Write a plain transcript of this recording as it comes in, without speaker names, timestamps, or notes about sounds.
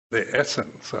the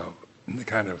essence of the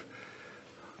kind of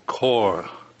core,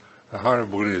 the heart of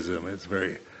Buddhism, its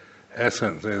very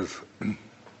essence is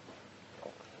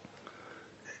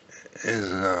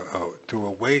to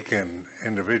awaken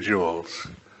individuals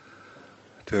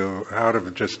to out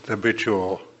of just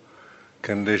habitual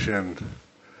conditioned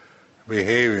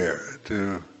behavior,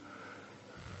 to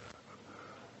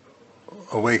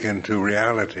awaken to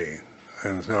reality.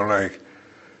 And so, like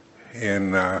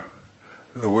in the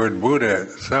word Buddha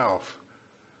itself,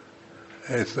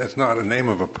 it's not a name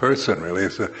of a person really.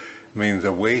 It means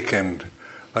awakened,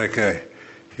 like a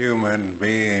human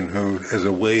being who is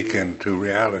awakened to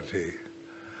reality.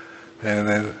 And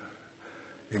then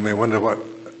you may wonder what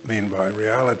I mean by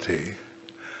reality,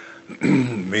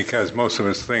 because most of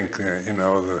us think,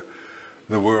 the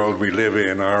world we live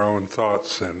in, our own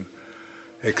thoughts and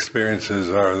experiences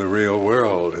are the real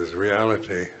world, is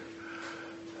reality.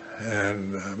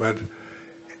 But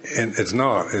it's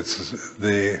not.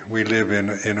 We live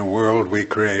in a world we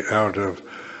create out of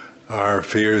our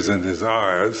fears and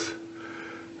desires,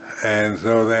 and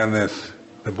so then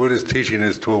the Buddha's teaching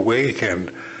is to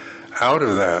awaken out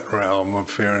of that realm of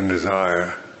fear and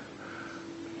desire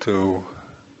to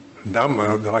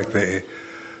Dhamma, like the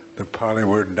Pali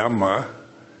word Dhamma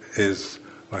is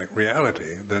like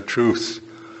reality, the truth,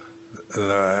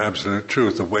 the absolute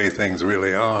truth, the way things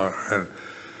really are,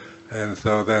 and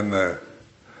so then the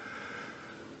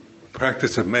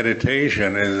practice of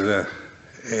meditation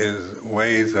is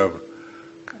ways of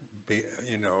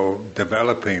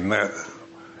developing that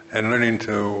and learning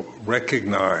to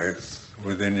recognize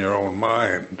within your own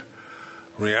mind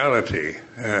reality,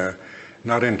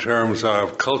 not in terms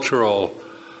of cultural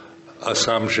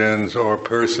assumptions or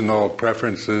personal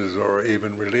preferences or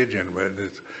even religion, but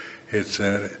it's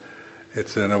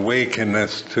an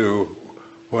awakeness to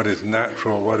what is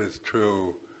natural, what is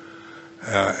true,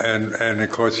 and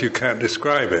of course you can't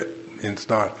describe it. It's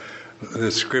not.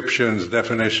 Descriptions,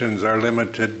 definitions are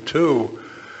limited to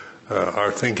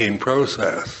our thinking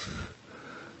process,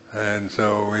 and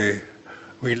so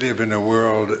we live in a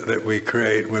world that we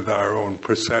create with our own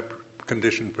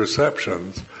conditioned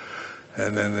perceptions,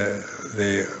 and then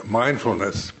the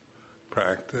mindfulness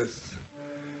practice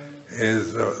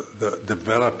is the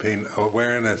developing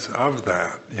awareness of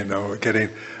that.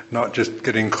 Not just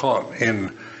getting caught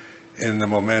in the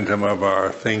momentum of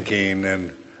our thinking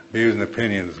and views and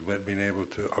opinions, but being able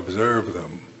to observe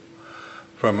them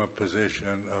from a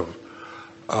position of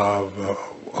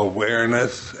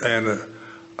awareness and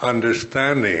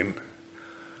understanding,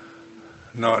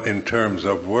 not in terms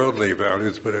of worldly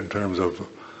values, but in terms of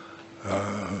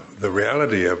the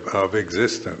reality of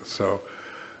existence. So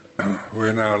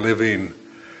we're now living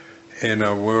in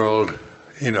a world,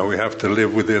 we have to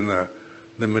live within the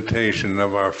limitation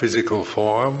of our physical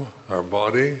form, our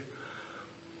body,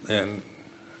 and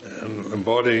the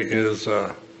body is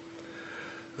a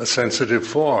sensitive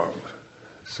form.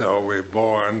 So we're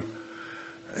born,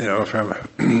 from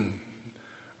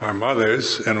our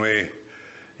mothers, and we're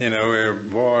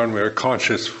born, we're a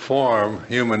conscious form,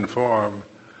 human form,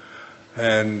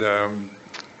 and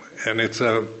it's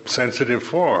a sensitive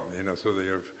form, so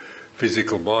your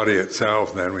physical body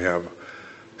itself. Then we have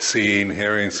seeing,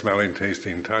 hearing, smelling,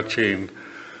 tasting, touching.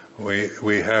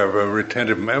 We have a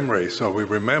retentive memory, so we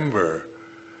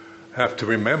have to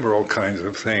remember all kinds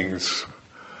of things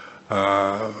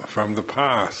from the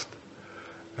past,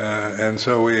 and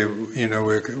so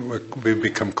we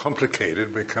become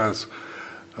complicated because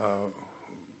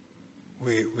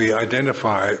we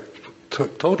identify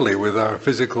totally with our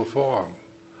physical form,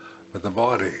 with the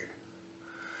body.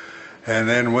 And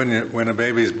then when a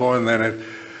baby's born, then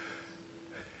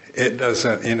it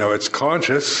doesn't, it's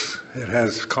conscious, it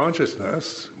has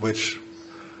consciousness, which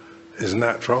is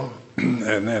natural,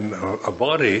 and then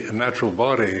a natural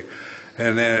body,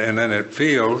 and then it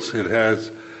feels, it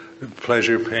has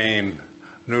pleasure, pain,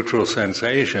 neutral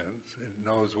sensations. It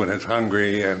knows when it's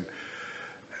hungry and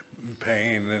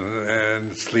pain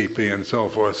and sleepy and so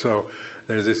forth. So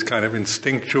there's this kind of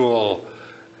instinctual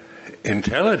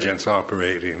intelligence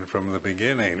operating from the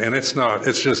beginning, and it's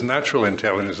just natural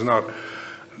intelligence,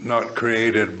 not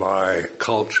created by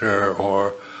culture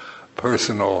or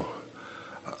personal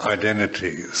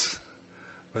identities.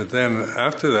 But then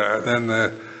after that, then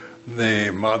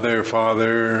the mother,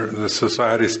 father, the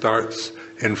society starts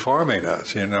informing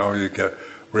us. You get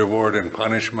reward and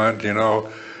punishment.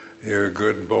 You're a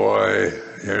good boy,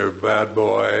 you're a bad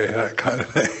boy, that kind of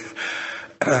thing.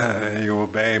 You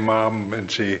obey mom, and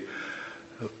she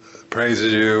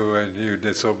praises you, and you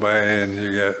disobey, and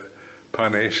you get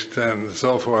punished, and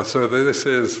so forth. So this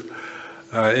is,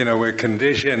 we're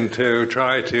conditioned to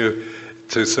try to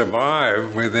to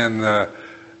survive within the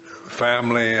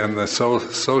family and the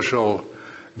social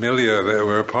milieu that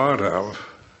we're a part of.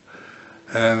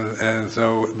 And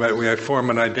so, but we form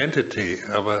an identity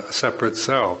of a separate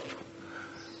self,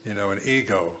 an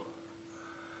ego,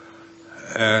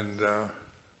 and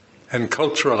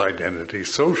cultural identity,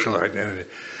 social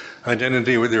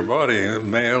identity with your body,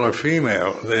 male or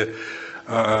female, the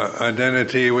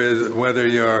identity with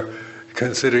whether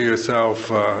consider yourself,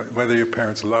 whether your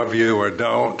parents love you or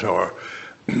don't, or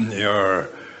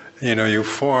you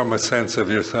form a sense of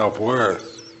your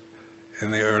self-worth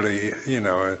in the early,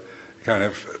 kind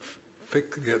of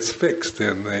gets fixed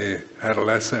in the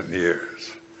adolescent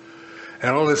years.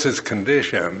 And all this is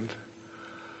conditioned,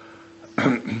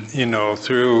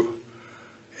 through,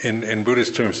 in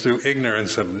Buddhist terms, through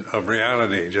ignorance of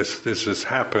reality. This just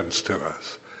happens to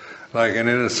us. Like an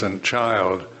innocent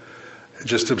child, it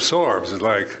just absorbs. It's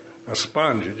like a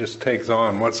sponge. It just takes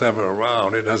on what's ever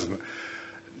around. It doesn't,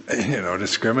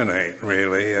 discriminate,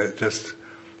 really. It just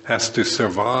has to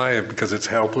survive because it's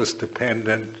helpless,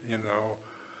 dependent,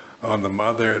 on the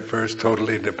mother at first,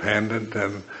 totally dependent,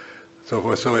 and so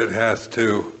forth. So it has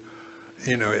to,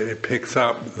 it picks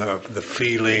up the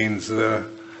feelings, the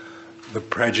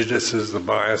prejudices, the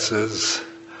biases,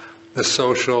 the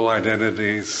social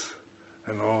identities,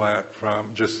 and all that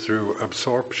just through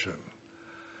absorption.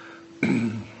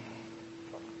 And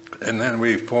then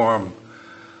we form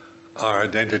our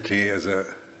identity as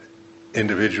a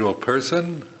individual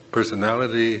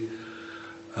personality,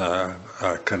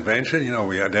 convention.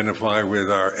 We identify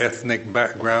with our ethnic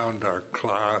background, our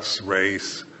class,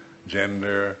 race,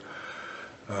 gender,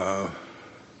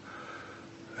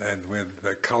 and with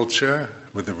the culture,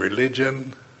 with the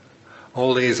religion.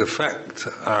 All these affect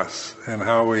us and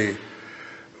how we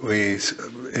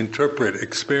interpret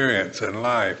experience and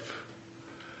life.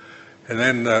 And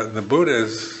then the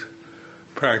Buddha's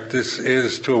practice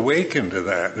is to awaken to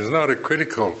that. It's not a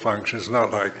critical function. It's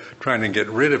not like trying to get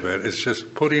rid of it. It's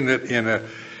just putting it in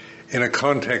a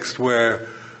context where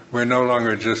we're no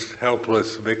longer just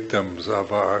helpless victims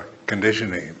of our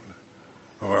conditioning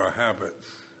or our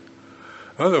habits.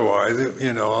 Otherwise,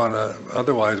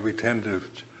 otherwise we tend to,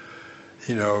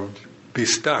 be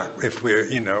stuck if we're,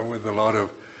 with a lot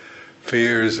of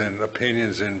fears and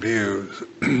opinions and views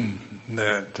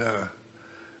that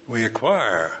we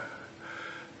acquire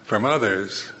from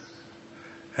others,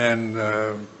 and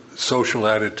social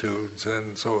attitudes,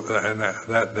 and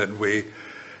that we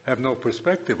have no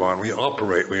perspective on. We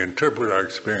operate, we interpret our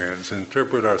experience,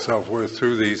 interpret our self-worth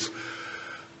through these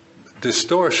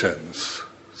distortions.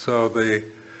 So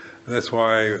that's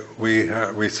why we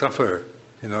suffer,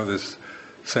 this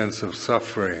sense of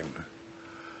suffering,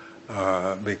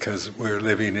 because we're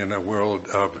living in a world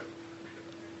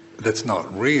that's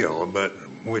not real, but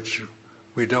which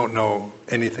we don't know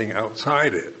anything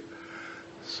outside it.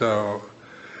 So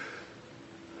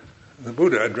the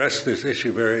Buddha addressed this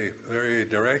issue very, very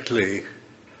directly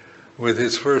with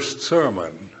his first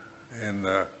sermon in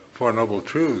the Four Noble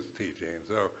Truths teaching.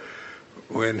 So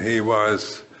when he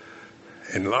was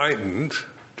enlightened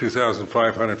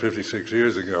 2,556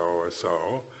 years ago or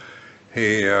so,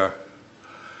 he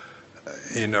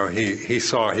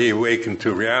awakened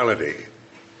to reality.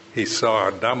 He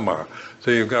saw Dhamma. So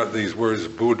you've got these words,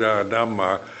 Buddha,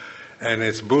 Dhamma, and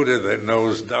it's Buddha that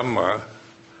knows Dhamma.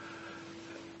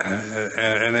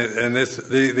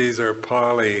 These are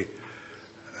Pali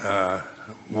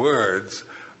words,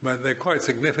 but they're quite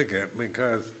significant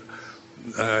because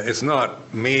it's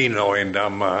not me knowing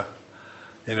Dhamma.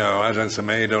 Ajahn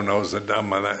Sumedho knows the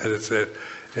Dhamma.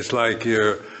 It's like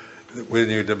when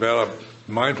you develop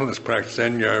mindfulness practice,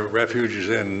 then your refuge is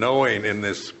in knowing, in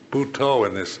this Bhutto,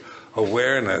 in this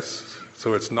awareness.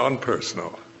 So it's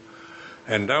non-personal.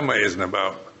 And Dhamma isn't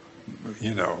about,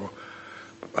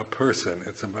 a person.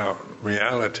 It's about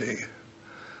reality.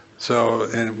 So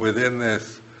within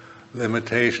this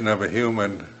limitation of a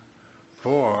human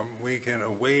form, we can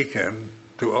awaken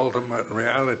to ultimate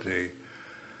reality.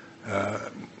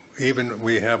 Even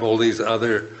we have all these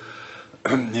other,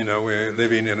 we're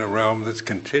living in a realm that's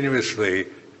continuously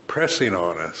pressing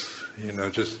on us.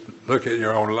 Just look at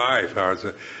your own life, how it's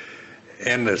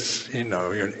endless,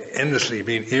 you're endlessly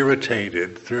being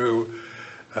irritated through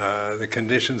the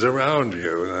conditions around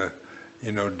you,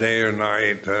 day or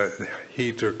night,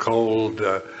 heat or cold,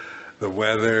 the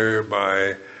weather,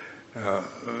 by,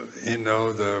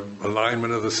 the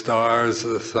alignment of the stars,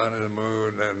 the sun and the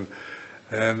moon, and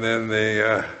then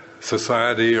the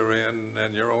society you're in,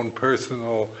 and your own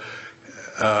personal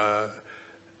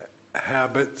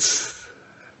habits,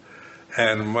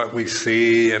 and what we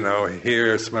see,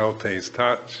 hear, smell, taste,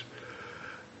 touch.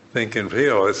 think and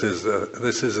feel. This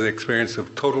is an experience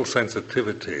of total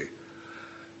sensitivity.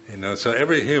 So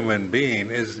every human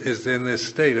being is in this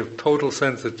state of total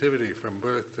sensitivity from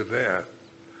birth to death.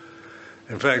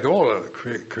 In fact, all of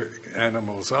the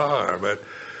animals are, but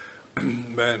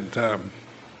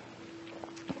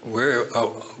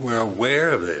we're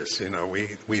aware of this.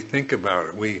 We think about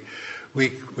it.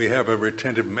 We have a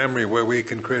retentive memory where we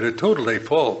can create a totally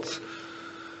false,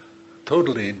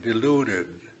 totally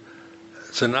deluded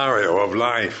scenario of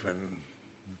life and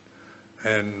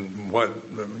what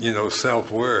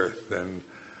self-worth and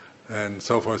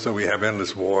so forth. So we have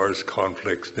endless wars,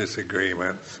 conflicts,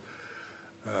 disagreements,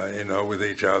 with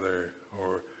each other,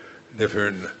 or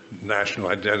different national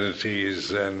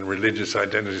identities and religious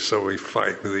identities. So we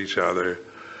fight with each other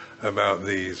about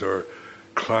these, or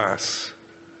class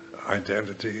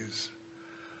identities.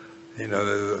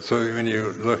 So when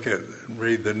you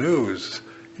read the news,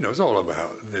 it's all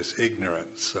about this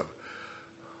ignorance of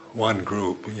one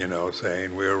group,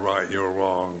 saying we're right, you're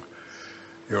wrong,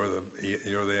 you're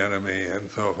the enemy,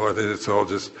 and so forth. It's all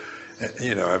just,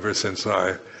 ever since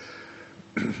I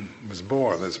was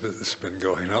born, it's been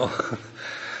going on,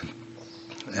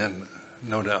 and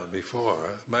no doubt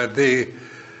before. But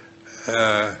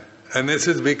and this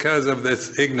is because of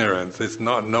this ignorance. It's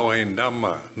not knowing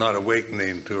Dhamma, not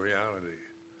awakening to reality.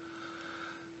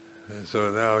 And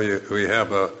so now we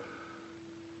have a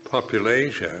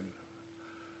population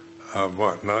of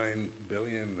 9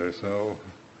 billion or so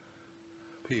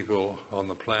people on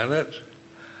the planet,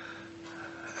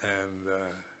 and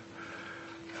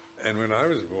when I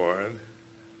was born,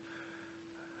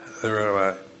 there were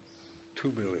about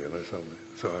 2 billion or something.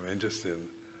 So just in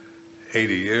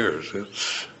 80 years,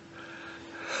 it's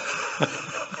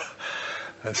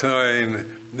so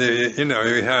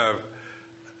we have.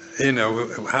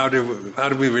 How do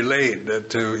we relate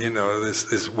to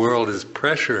this world is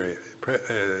pressure,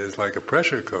 is like a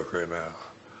pressure cooker now,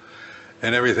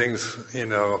 and everything's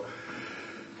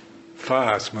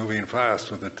moving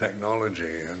fast with the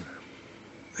technology,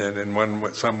 and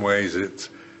in some ways it's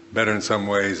better, in some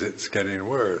ways it's getting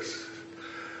worse.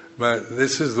 But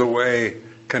this is the way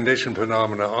conditioned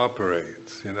phenomena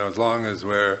operates. As long as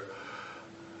we're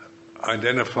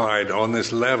identified on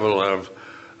this level of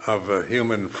a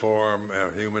human form,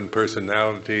 a human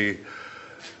personality,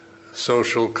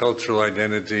 social, cultural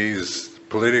identities,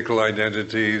 political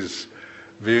identities,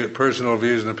 personal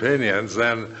views and opinions,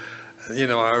 then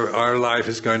our life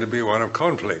is going to be one of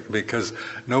conflict, because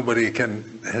nobody can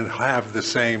have the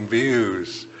same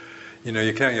views.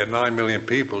 You can't get 9 million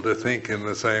people to think in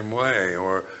the same way,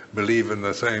 or believe in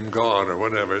the same God, or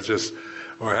whatever. It's just,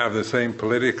 or have the same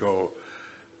political,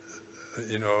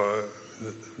 we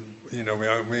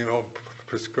all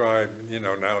prescribe,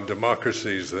 now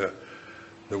democracy's the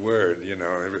word,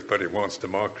 everybody wants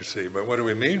democracy, but what do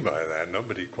we mean by that?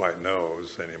 Nobody quite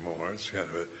knows anymore. It's kind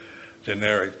of a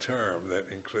generic term that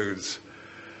includes,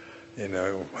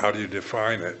 how do you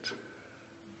define it?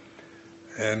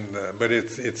 And but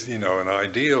it's an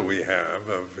ideal we have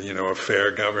of a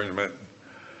fair government,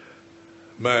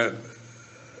 but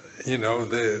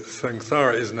the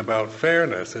samsara isn't about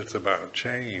fairness, it's about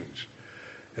change.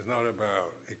 It's not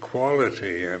about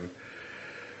equality and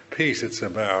peace, it's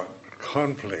about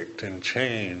conflict and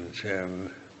change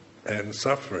and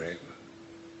suffering,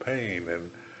 pain,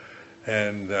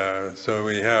 and so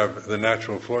we have the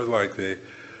natural force, like the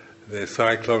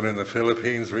cyclone in the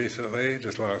Philippines recently,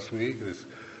 just last week, this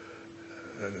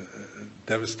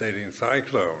devastating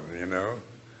cyclone,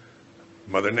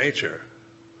 Mother Nature.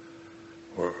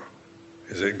 Or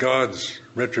is it God's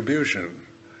retribution?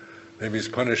 Maybe he's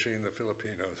punishing the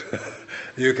Filipinos.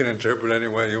 You can interpret any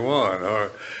way you want,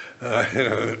 or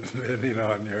depending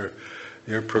on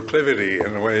your proclivity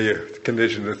and the way you're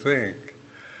conditioned to think.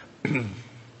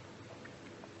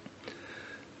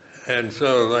 And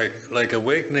so, like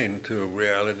awakening to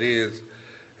reality is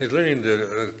learning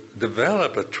to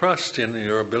develop a trust in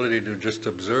your ability to just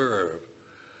observe.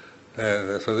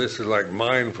 And so this is like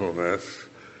mindfulness.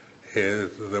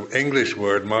 Is the English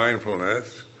word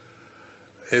mindfulness?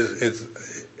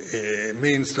 It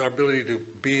means our ability to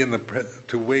be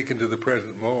to awaken to the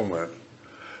present moment.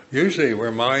 Usually,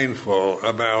 we're mindful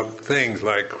about things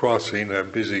like crossing a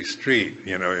busy street.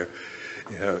 You're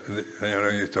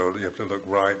told you have to look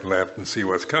right, left, and see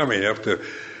what's coming. You have to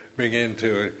bring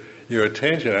into your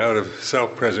attention out of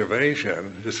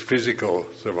self-preservation, just physical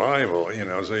survival.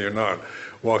 So you're not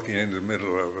walking into the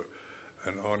middle of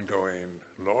an ongoing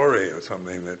lorry or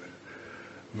something.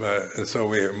 But so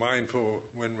we're mindful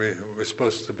when we're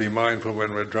supposed to be mindful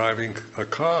when we're driving a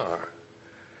car.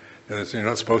 And you're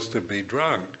not supposed to be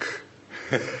drunk.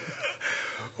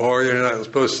 Or you're not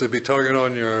supposed to be talking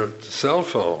on your cell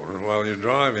phone while you're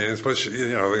driving. It's supposed to,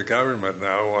 the government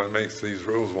now makes these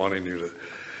rules wanting you to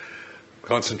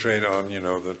concentrate on,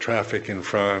 the traffic in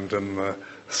front and the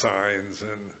signs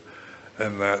and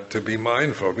that, to be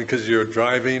mindful, because you're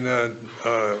driving a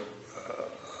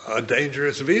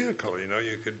dangerous vehicle.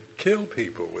 You could kill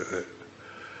people with it.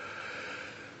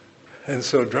 And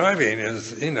so driving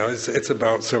is, it's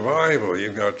about survival.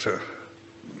 You've got to,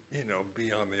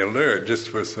 be on the alert just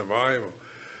for survival.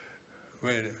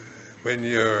 If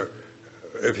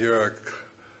you're a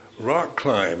rock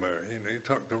climber, you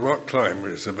talk to rock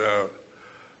climbers about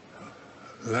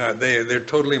that. They're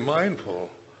totally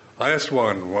mindful. I asked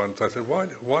one once, I said,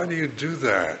 why do you do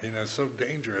that? It's so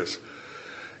dangerous.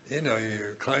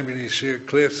 You're climbing these sheer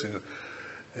cliffs and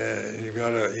you've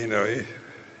got to,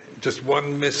 just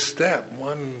one misstep,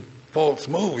 one false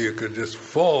move, you could just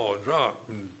fall, drop,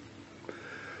 and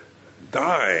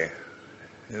die.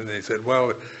 And they said,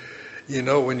 well,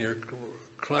 when you're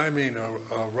climbing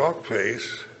a rock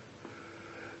face,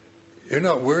 you're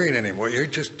not worrying anymore. You're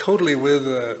just totally with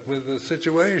the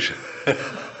situation.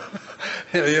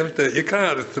 You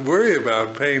can't have to worry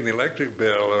about paying the electric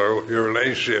bill or your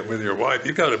relationship with your wife.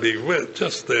 You've got to be with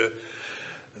just the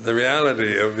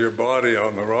reality of your body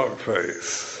on the rock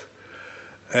face.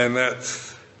 And that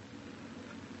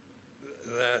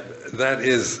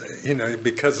is,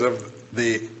 because of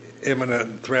the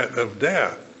imminent threat of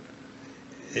death.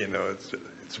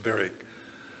 It's very,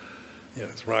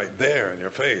 it's right there in your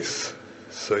face.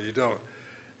 So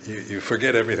you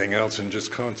forget everything else and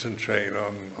just concentrate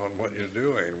on what you're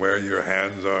doing, where your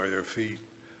hands are, your feet.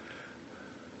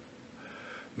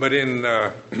 But in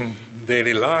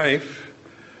daily life,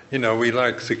 we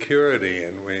like security,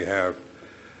 and we have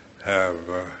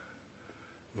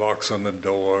locks on the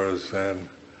doors, and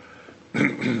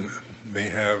we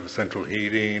have central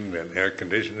heating and air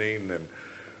conditioning, and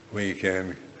we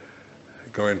can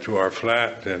go into our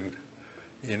flat and,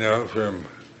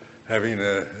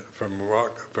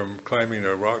 from climbing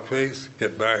a rock face,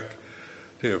 get back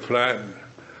to your flat,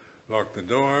 lock the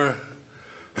door,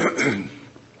 and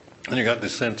you got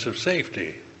this sense of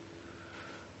safety.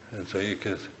 And so you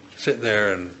can sit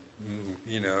there and,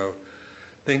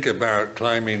 think about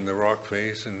climbing the rock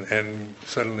face and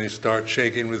suddenly start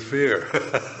shaking with fear.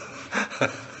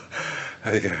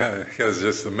 Because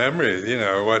just the memory,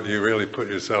 what you really put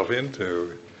yourself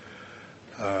into,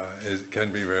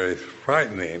 can be very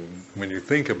frightening when you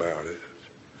think about it.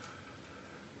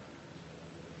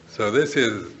 So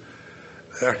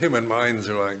our human minds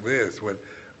are like this.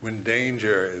 When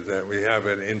danger is that we have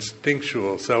an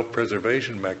instinctual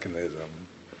self-preservation mechanism.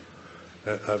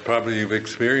 Probably you've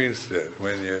experienced it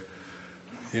when your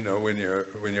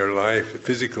life,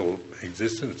 physical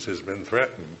existence has been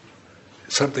threatened.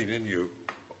 Something in you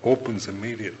opens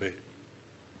immediately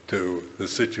to the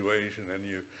situation, and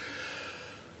you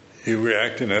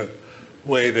react in a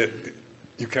way that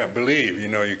you can't believe,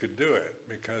 you could do it,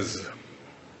 because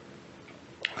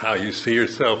how you see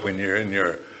yourself when you're in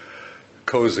your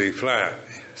cozy flat,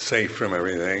 safe from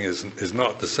everything, is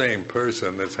not the same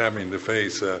person that's having to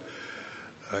face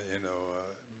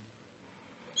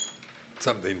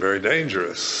something very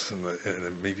dangerous in the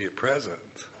immediate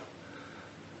present.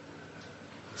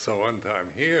 So one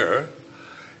time here,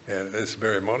 in this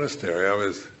very monastery, I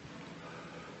was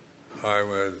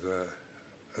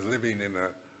living in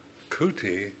a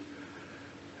kuti,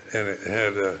 and it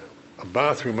had a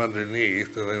bathroom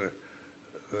underneath, and then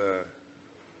the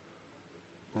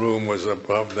room was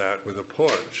above that with a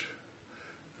porch.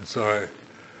 And so I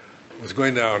was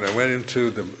going down, I went into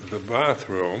the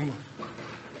bathroom,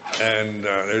 and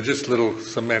there were just little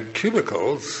cement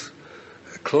cubicles.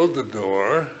 I closed the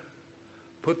door,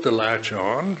 put the latch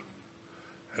on,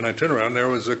 and I turned around, there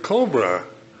was a cobra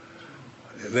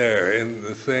there in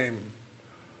the same,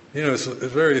 it's a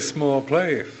very small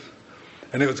place.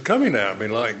 And it was coming at me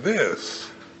like this.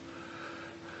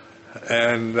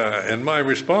 And my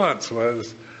response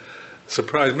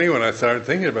surprised me when I started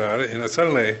thinking about it.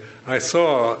 Suddenly I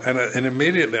saw, and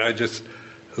immediately I just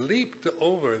leaped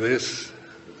over this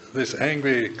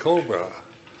angry cobra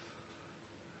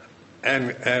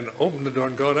and opened the door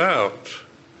and got out.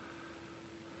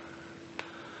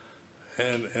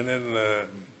 And then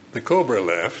the cobra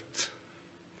left.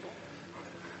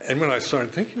 And when I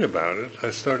started thinking about it, I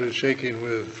started shaking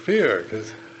with fear,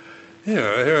 because, here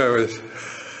I was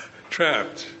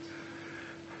trapped.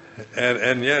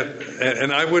 And yet,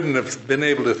 I wouldn't have been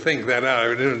able to think that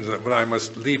out, but I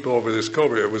must leap over this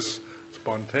cobra. It was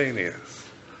spontaneous.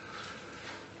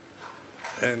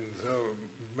 And so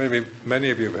maybe many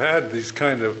of you have had these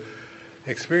kind of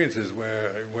experiences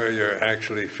where you're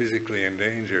actually physically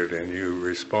endangered and you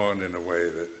respond in a way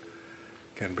that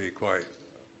can be quite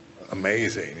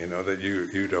amazing, that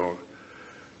you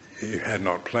had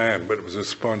not planned, but it was a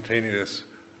spontaneous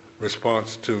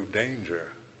response to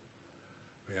danger.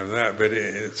 We have that, but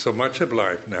so much of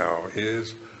life now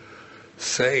is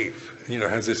safe,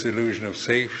 has this illusion of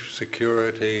safe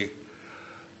security,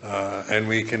 and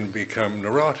we can become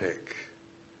neurotic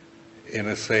in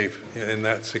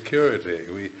that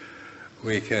security.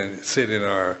 We can sit in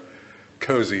our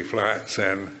cozy flats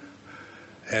and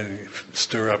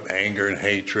stir up anger and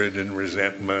hatred and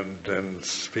resentment and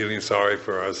feeling sorry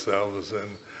for ourselves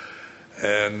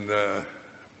and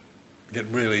get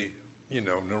really,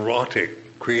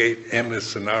 neurotic, create endless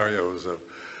scenarios of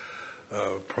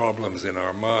problems in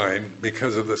our mind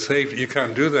because of the safety. You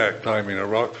can't do that climbing a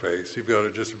rock face. You've got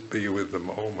to just be with the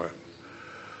moment.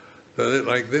 So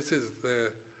this is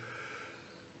the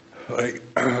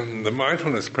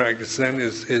mindfulness practice. Then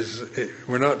is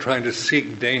we're not trying to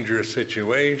seek dangerous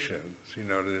situations,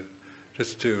 to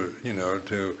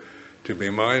be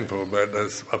mindful. But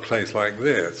as a place like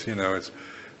this, it's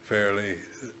fairly,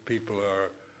 people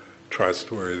are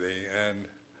trustworthy, and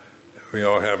we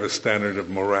all have a standard of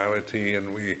morality,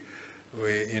 and we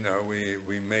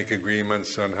make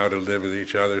agreements on how to live with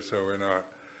each other. So we're not,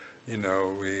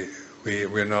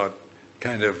 we're not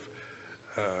kind of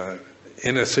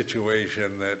in a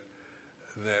situation that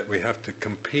we have to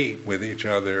compete with each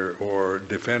other or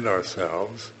defend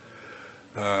ourselves.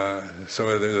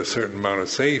 So there's a certain amount of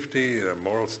safety, a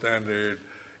moral standard,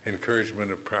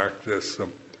 encouragement of practice,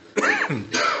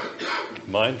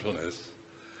 mindfulness,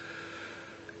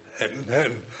 and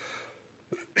then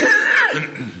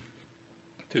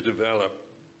to develop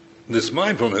this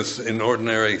mindfulness in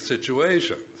ordinary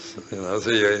situations. So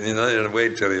you don't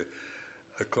wait till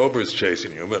a cobra's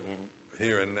chasing you, but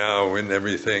here and now, when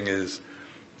everything is,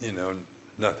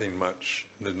 nothing much,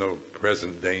 there's no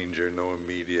present danger, no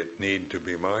immediate need to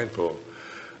be mindful.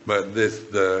 But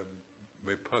the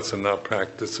vipassana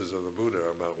practices of the Buddha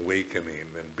are about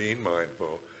awakening and being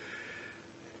mindful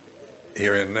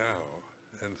here and now.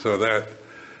 And so that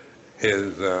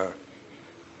is,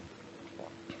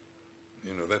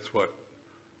 that's what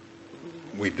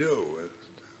we do,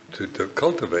 to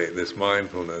cultivate this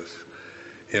mindfulness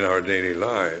in our daily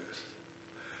lives.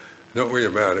 Don't worry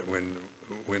about it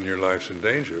when your life's in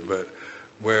danger, but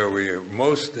where we're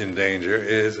most in danger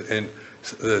is in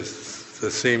the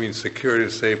seeming security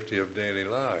and safety of daily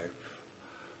life,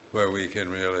 where we can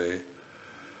really,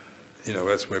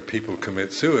 that's where people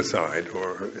commit suicide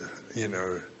or,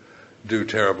 do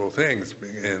terrible things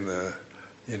in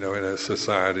a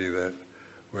society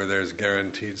where there's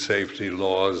guaranteed safety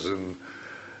laws and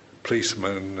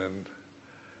policemen and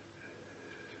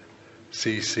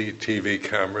CCTV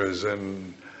cameras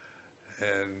and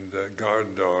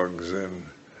guard dogs and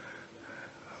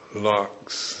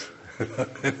locks,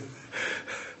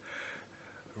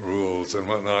 rules and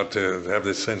whatnot to have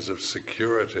this sense of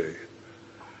security.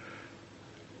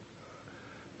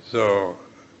 So,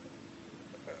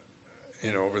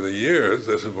 over the years,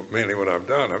 this is mainly what I've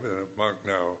done. I've been a monk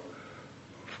now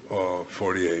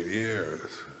 48 years.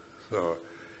 So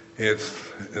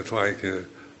it's like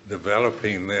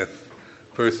developing this.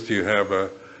 First you have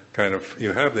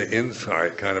the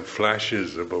insight, kind of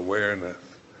flashes of awareness,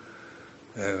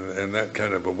 and that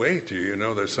kind of awakes you.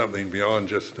 There's something beyond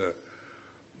just the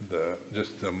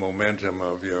momentum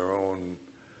of your own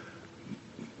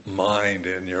mind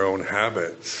and your own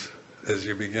habits as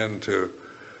you begin to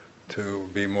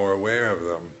be more aware of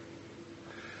them.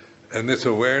 And this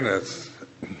awareness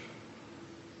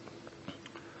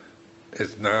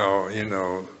is now,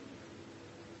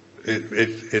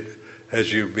 it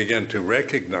as you begin to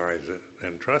recognize it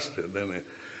and trust it, then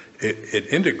it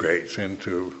integrates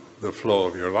into the flow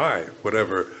of your life,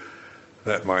 whatever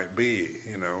that might be,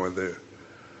 whether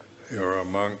you're a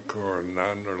monk or a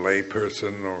nun or lay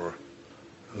person or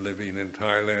living in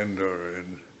Thailand or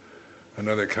in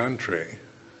another country.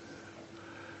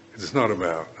 It is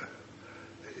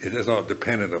not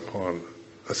dependent upon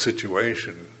a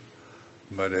situation,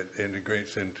 but it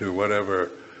integrates into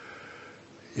whatever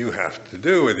you have to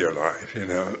do with your life,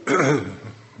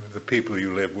 the people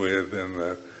you live with and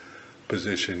the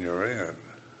position you're in.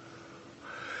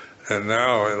 And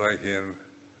now,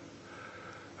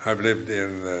 I've lived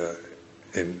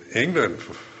in England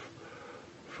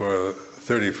for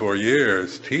 34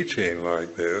 years teaching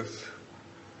like this,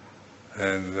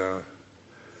 and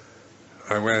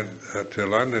I went to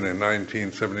London in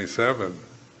 1977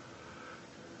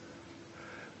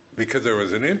 because there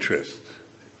was an interest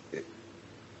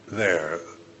there,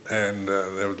 and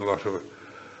there was a lot of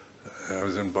I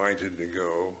was invited to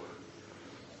go,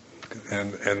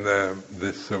 and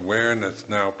this awareness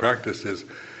now practice is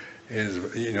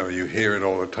you hear it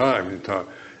all the time. You talk,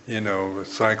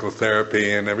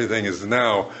 psychotherapy and everything is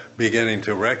now beginning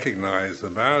to recognize the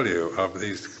value of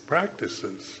these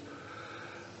practices.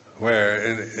 Where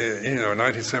in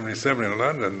 1977 in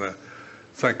London, the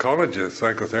psychologists,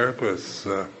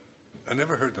 psychotherapists, I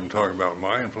never heard them talk about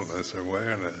mindfulness or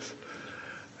awareness,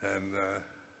 and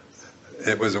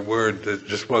it was a word that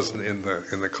just wasn't in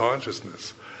the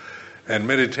consciousness. And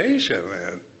meditation,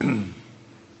 man,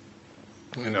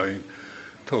 you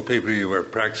told people you were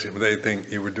practicing, they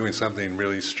think you were doing something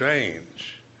really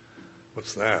strange.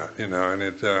 What's that? And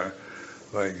it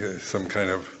like some kind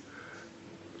of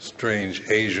strange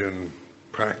Asian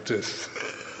practice.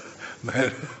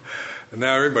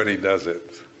 Now everybody does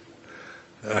it.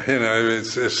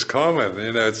 It's common.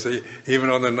 It's even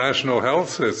on the national health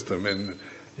system in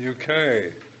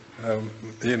UK.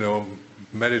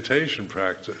 Meditation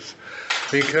practice,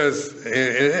 because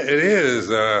it is.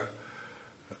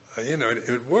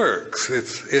 It works.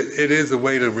 It is a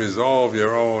way to resolve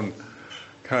your own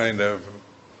kind of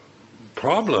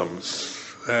problems,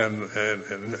 and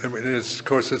of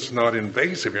course it's not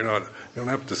invasive. You don't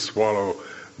have to swallow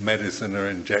medicine or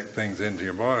inject things into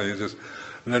your body. You're just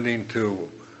learning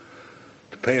to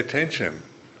pay attention,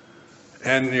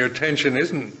 and your attention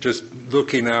isn't just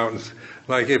looking out.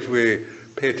 Like if we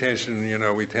pay attention,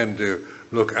 we tend to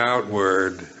look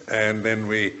outward, and then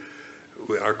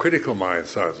our critical mind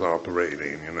starts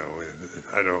operating.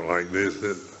 I don't like this.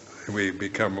 We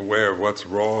become aware of what's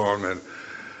wrong and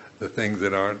the things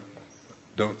that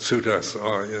don't suit us,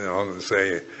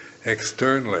 say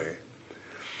externally.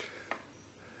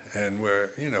 And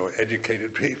we're,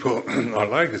 educated people are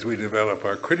like this. We develop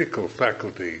our critical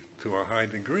faculty to a high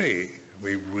degree.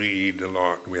 We read a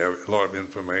lot. We have a lot of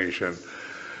information.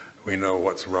 We know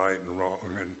what's right and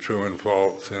wrong and true and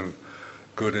false and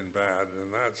good and bad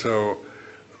and that. So,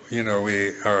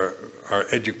 our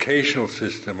educational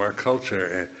system, our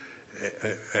culture,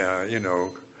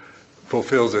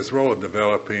 fulfills this role of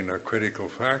developing our critical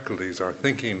faculties, our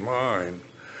thinking mind.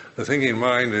 The thinking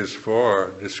mind is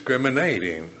for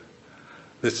discriminating.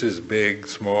 This is big,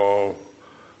 small,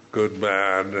 good,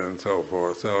 bad, and so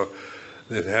forth. So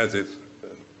it has its,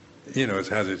 it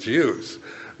has its use.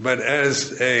 But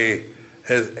as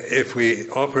if we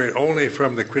operate only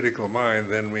from the critical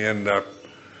mind, then we end up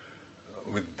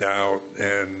with doubt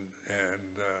and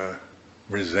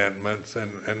resentments,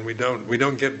 and we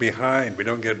don't get behind, we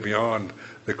don't get beyond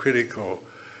the critical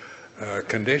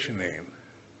conditioning.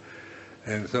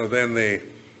 And so then the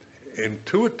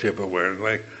intuitive awareness,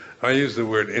 like I use the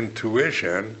word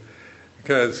intuition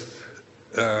because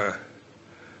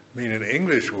being an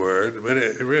English word, but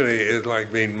it really is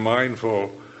like being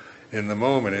mindful in the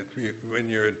moment. When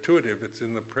you're intuitive, it's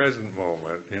in the present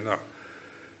moment.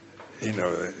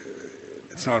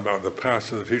 It's not about the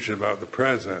past or the future, it's about the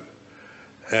present.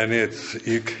 And it's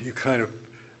you kind of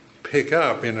pick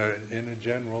up in a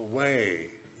general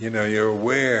way. You're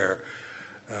aware,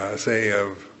 say,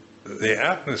 of the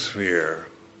atmosphere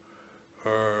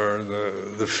or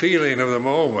the feeling of the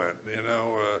moment.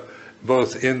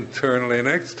 Both internally and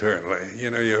externally.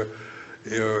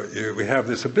 We have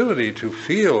this ability to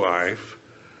feel life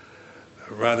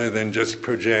rather than just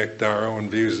project our own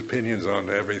views, opinions on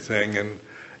everything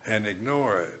and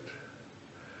ignore it.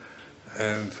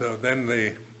 And so then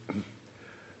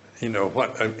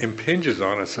what impinges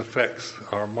on us affects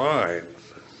our minds.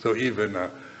 So even a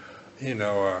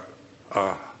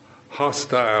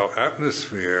hostile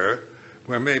atmosphere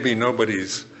where maybe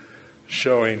nobody's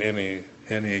showing any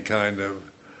kind of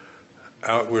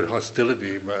outward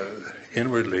hostility, but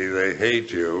inwardly they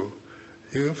hate you,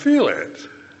 you can feel it.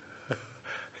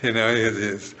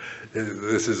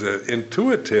 This is an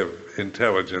intuitive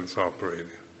intelligence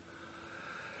operating.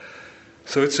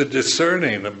 So it's a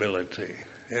discerning ability.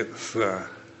 It's to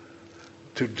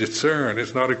discern.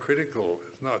 It's not a critical.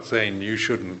 It's not saying you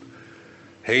shouldn't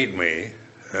hate me.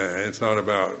 It's not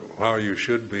about how you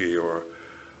should be or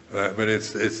that. But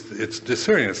it's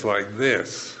discerning. It's like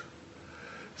this.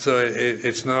 So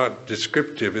it's not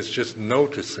descriptive. It's just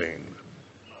noticing.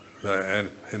 And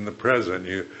in the present,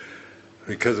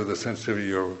 because of the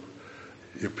sensitivity of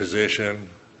your position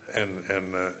and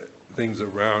things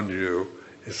around you,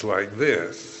 it's like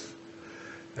this.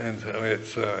 And so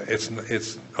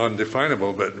it's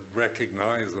undefinable but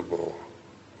recognizable,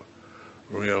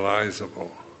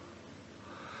 realizable.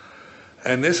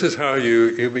 And this is how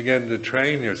you begin to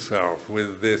train yourself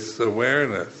with this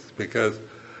awareness, because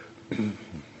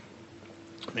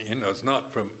it's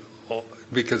not from,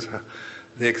 because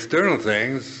the external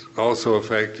things also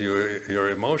affect your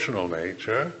emotional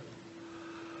nature,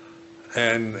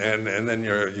 and then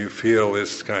you feel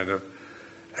this kind of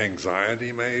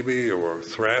anxiety maybe, or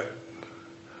threat.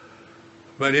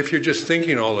 But if you're just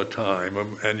thinking all the time,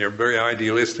 and you're very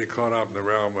idealistic, caught up in the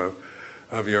realm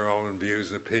of your own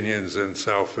views, opinions, and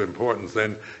self-importance,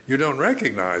 then you don't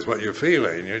recognize what you're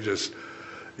feeling.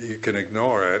 You can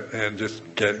ignore it and just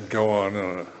go on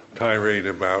a tirade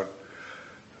about,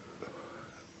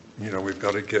 we've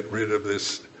got to get rid of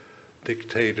this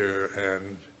dictator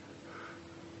and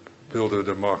build a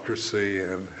democracy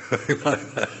and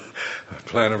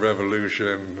plan a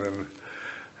revolution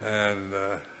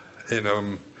and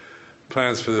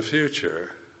plans for the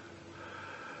future.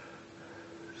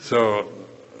 So,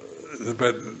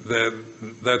 but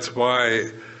that's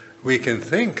why we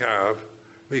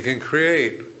can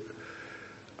create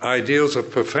ideals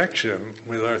of perfection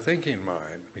with our thinking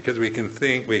mind, because we can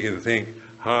think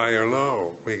high or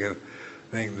low. We can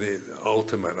think the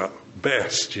ultimate,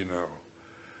 best,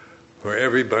 where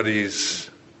everybody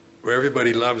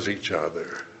loves each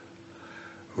other.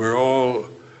 We're all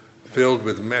filled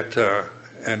with metta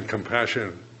and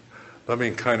compassion,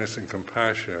 loving kindness and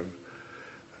compassion.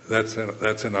 That's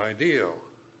an ideal,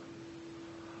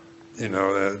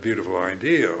 that beautiful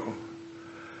ideal,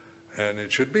 and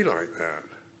it should be like that.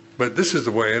 But this is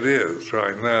the way it is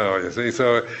right now, you see.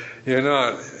 So you're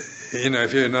not,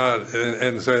 if you're not,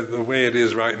 and so the way it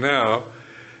is right now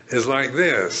is like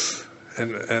this,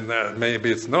 and that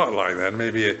maybe it's not like that.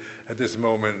 Maybe at this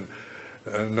moment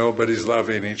nobody's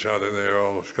loving each other. They're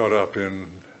all caught up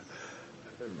in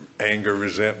anger,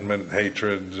 resentment,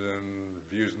 hatred, and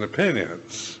views and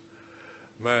opinions.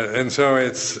 And so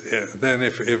then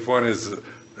if one is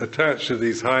attached to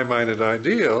these high-minded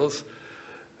ideals,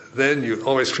 then you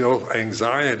always feel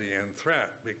anxiety and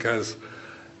threat, because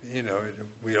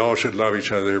we all should love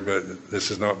each other, but this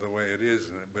is not the way it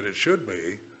is. But it should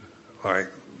be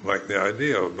like the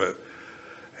ideal,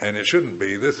 and it shouldn't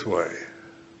be this way.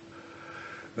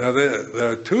 Now,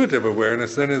 the intuitive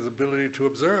awareness then is the ability to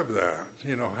observe that,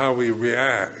 how we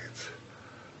react,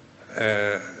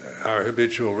 our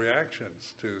habitual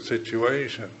reactions to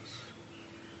situations.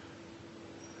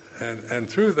 And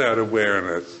through that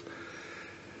awareness,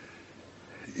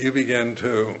 you begin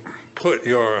to put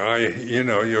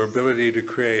your ability to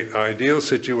create ideal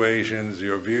situations,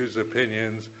 your views,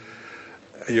 opinions,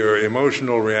 your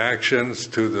emotional reactions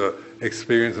to the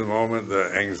experience of the moment,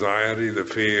 the anxiety, the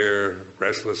fear,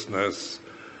 restlessness,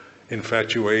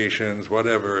 infatuations,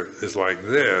 whatever is like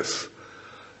this.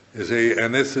 You see,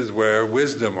 and this is where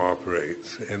wisdom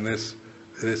operates. And this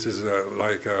is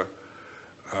like a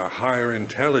higher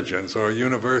intelligence or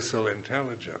universal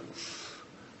intelligence.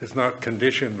 It's not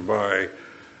conditioned by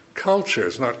culture.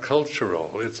 It's not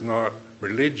cultural. It's not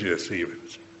religious even.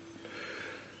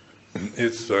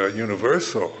 It's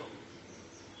universal.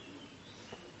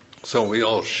 So we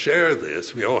all share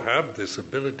this. We all have this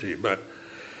ability, but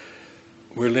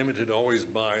we're limited always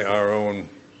by our own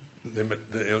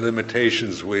the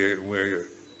limitations we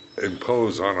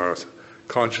impose on our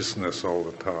consciousness all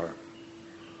the time.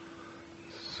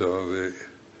 So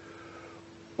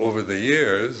over the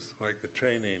years, like the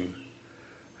training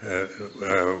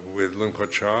with Luang Por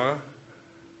Chah,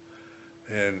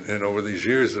 and over these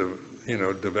years of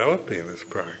developing this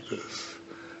practice,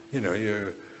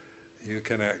 you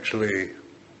can actually,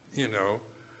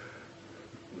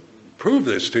 prove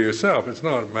this to yourself. It's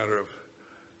not a matter of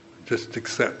just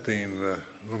accepting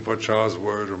Luang Por Chah's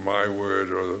word or my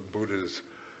word or the Buddha's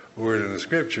word in the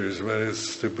scriptures, but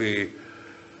it's to be,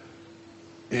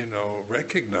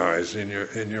 recognized in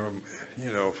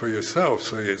your, for yourself.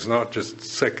 So it's not just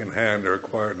secondhand or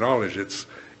acquired knowledge. It's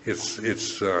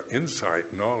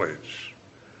insight knowledge.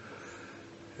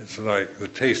 It's like the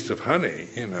taste of honey.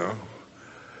 You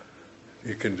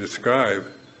can describe.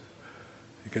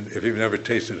 If you've never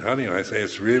tasted honey, and I say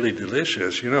it's really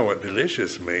delicious, you know what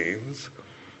delicious means,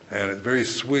 and it's very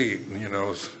sweet.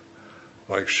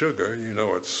 Like sugar. You know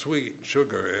what sweet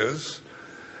sugar is.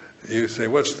 You say,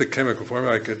 what's the chemical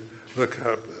formula? I could look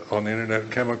up on the internet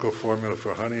chemical formula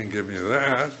for honey and give you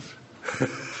that.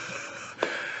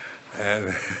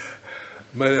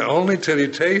 But only till you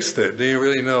taste it do you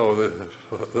really know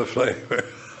the flavor.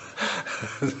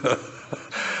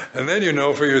 And then you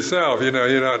know for yourself.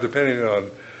 You're not depending on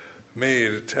me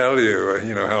to tell you,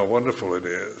 how wonderful it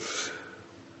is.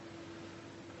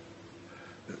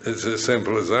 It's as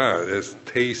simple as that. It's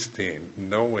tasting,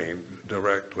 knowing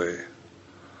directly.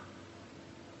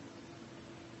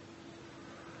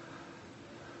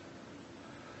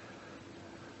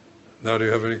 Now, do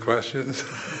you have any questions?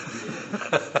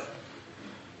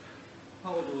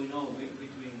 How do we know which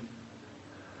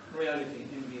reality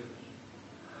in view?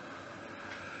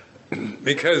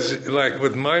 Because, like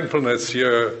with mindfulness,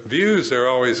 your views are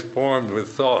always formed with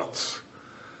thoughts.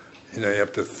 You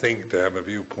have to think to have a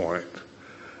viewpoint.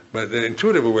 But the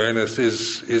intuitive awareness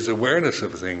is awareness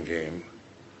of thinking.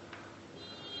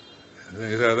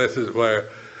 This is where,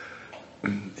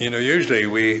 usually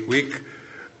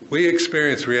we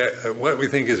experience what we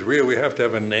think is real. We have to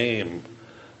have a name.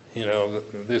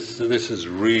 This is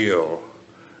real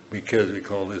because we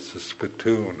call this a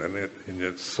spittoon, and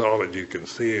it's solid. You can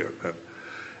see it,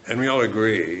 and we all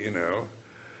agree. The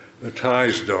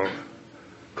Thais don't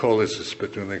call this a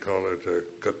spittoon; they call it a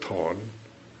gaton.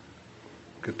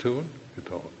 Gaton.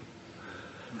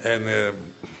 And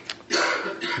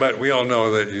but we all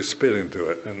know that you spit into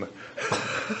it, and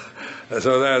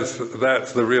so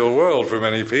that's the real world for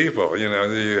many people. You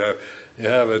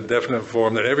have a definite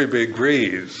form that everybody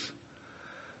agrees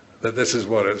that this is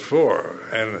what it's for,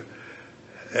 and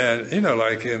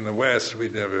like in the West, we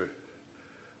never,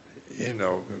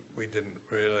 we didn't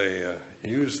really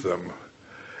use them,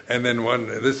 and then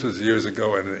this was years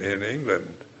ago in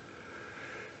England.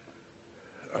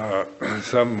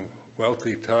 Some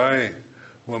wealthy Thai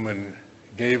woman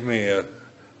gave me a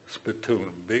spittoon,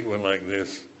 a big one like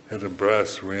this, had a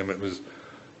brass rim. It was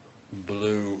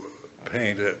blue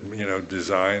painted,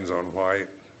 designs on white,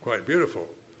 quite beautiful.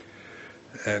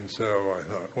 And so I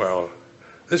thought, well,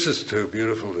 this is too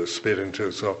beautiful to spit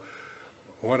into. So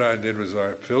what I did was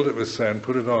I filled it with sand,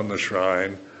 put it on the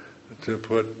shrine to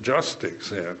put joss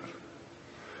sticks in.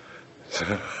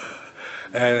 So,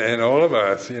 and all of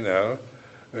us,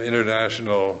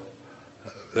 international,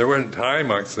 there weren't Thai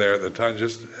monks there at the time,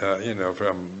 just,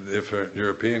 from different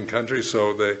European countries,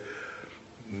 so they,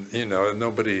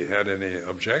 nobody had any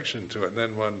objection to it. And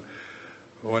then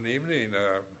one evening,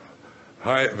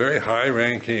 very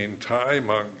high-ranking Thai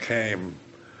monk came,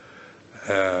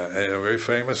 and a very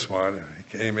famous one. He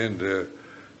came into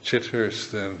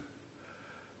Chithurst, and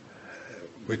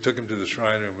we took him to the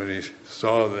shrine room, and he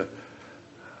saw the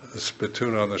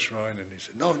spittoon on the shrine, and he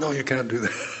said, "No, you can't do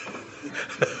that.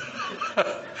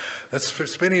 That's for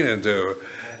spitting into."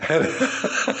 And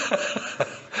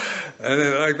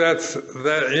then,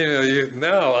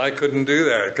 now I couldn't do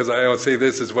that because I don't see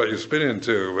this is what you spit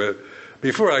into. But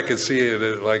before I could see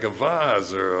it like a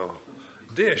vase or a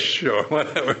dish or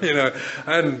whatever, I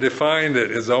hadn't defined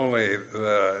it as only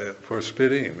for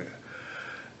spitting.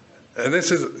 And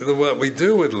this is what we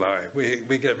do with life.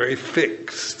 We get very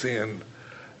fixed in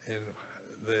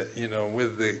the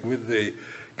with the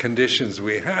conditions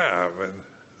we have, and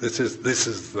this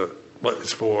is what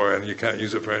it's for, and you can't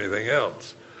use it for anything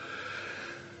else.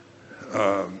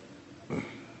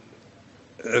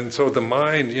 And so the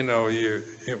mind,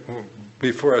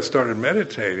 before I started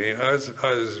meditating,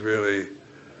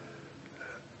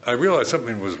 I realized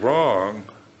something was wrong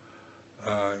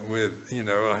with,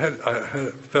 I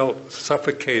had felt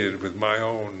suffocated with my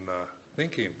own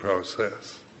thinking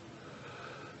process.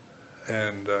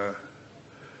 And,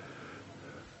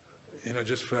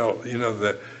 just felt,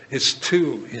 that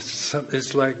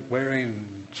it's like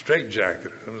wearing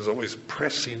straitjacket. It was always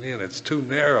pressing in. It's too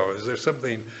narrow. Is there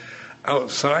something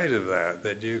outside of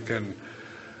that you can,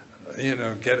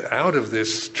 get out of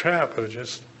this trap of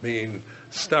just being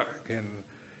stuck in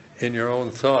your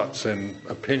own thoughts and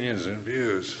opinions and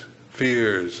views,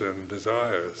 fears and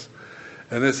desires?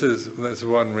 And that's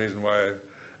one reason why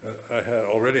I had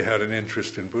already had an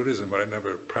interest in Buddhism, but I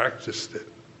never practiced it,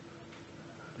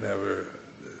 never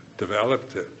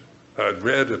developed it. I'd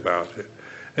read about it,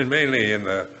 and mainly in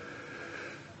the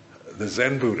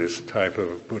Zen Buddhist type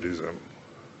of Buddhism,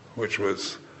 which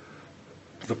was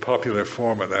the popular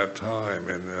form at that time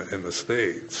in the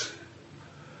States.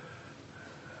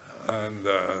 And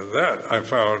that I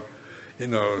found,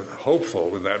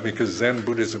 hopeful with that, because Zen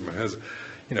Buddhism has,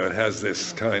 it has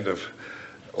this kind of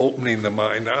opening the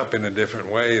mind up in a different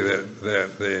way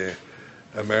that the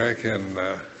American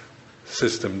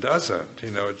system doesn't.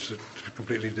 It's a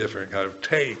completely different kind of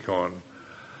take on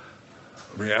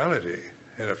reality,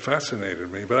 and it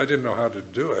fascinated me, but I didn't know how to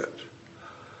do it.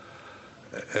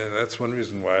 And that's one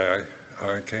reason why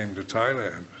I came to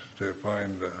Thailand, to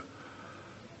find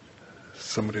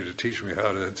somebody to teach me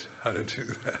how to do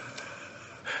that.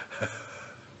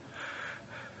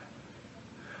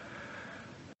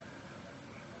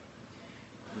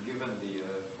 Given the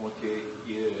 48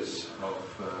 years of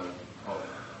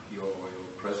your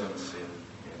presence in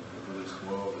the Buddhist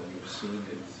world, and you've seen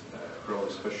it grow,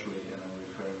 especially, and I'm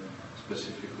referring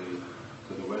specifically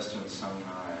to the Western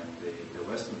Sangha and the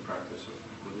Western practice of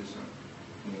Buddhism,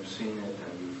 and you've seen it,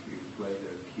 and you've played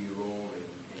a key role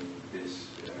in this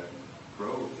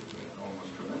growth,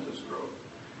 almost tremendous growth.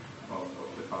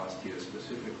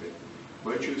 specifically.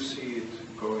 Where do you see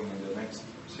it going in the next,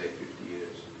 say, 50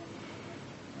 years?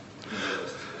 In the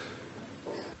West?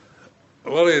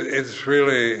 Well, it's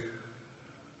really,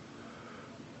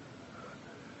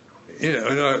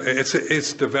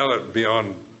 it's developed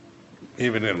beyond,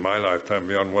 even in my lifetime,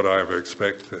 beyond what I've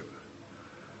expected.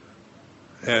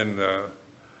 And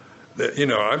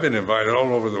I've been invited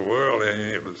all over the world, and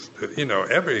it was,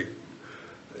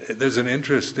 there's an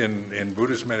interest in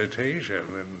Buddhist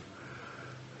meditation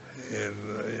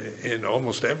in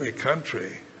almost every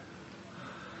country,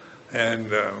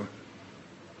 and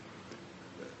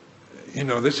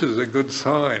this is a good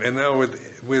sign. And now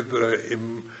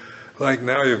like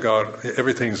now you've got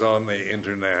everything's on the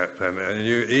internet, and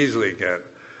you easily get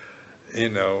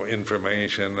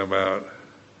information about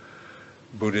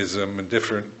Buddhism and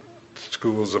different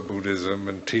schools of Buddhism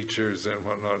and teachers and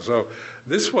whatnot. So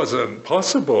this wasn't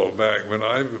possible back when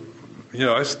I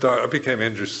became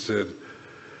interested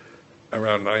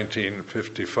around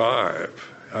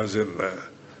 1955. I was in the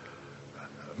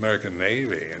American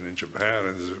Navy and in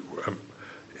Japan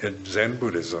in Zen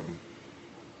Buddhism.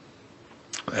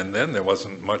 And then there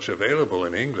wasn't much available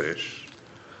in English.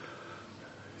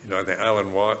 I think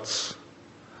Alan Watts'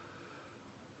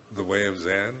 The Way of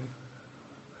Zen,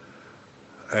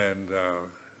 and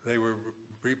they were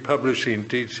republishing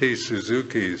D.T.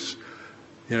 Suzuki's.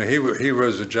 He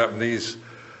was a Japanese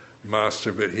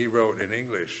master, but he wrote in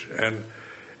English, and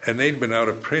they'd been out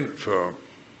of print for,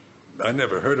 I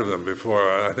never heard of them before.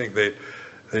 I think they'd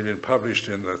been published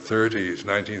in the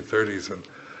 1930s,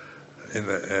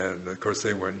 and of course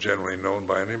they weren't generally known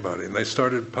by anybody. And they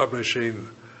started publishing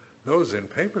those in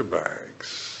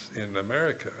paperbacks in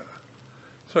America.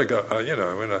 So I got,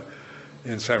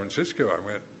 in San Francisco, I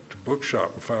went to a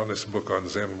bookshop and found this book on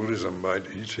Zen Buddhism by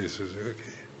D.T.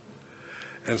 Suzuki.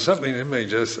 And something in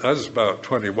me I was about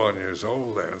 21 years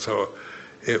old then, so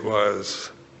it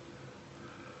was,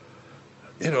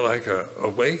 like an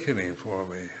awakening for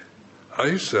me. I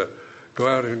used to go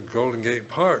out in Golden Gate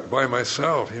Park by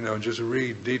myself, just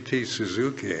read D.T.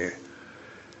 Suzuki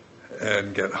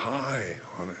and get high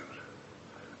on it.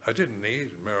 I didn't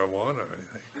need marijuana or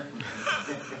anything.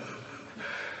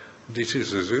 D.T.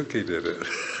 Suzuki did it.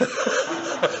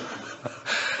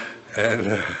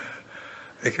 And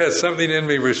because something in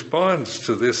me responds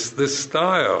to this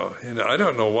style. I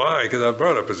don't know why, because I'm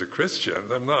brought up as a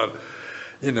Christian. I'm not,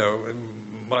 in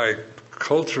my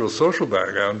cultural, social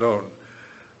background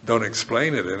don't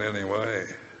explain it in any way.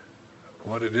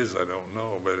 What it is, I don't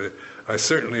know, but I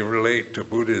certainly relate to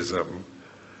Buddhism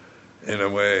in a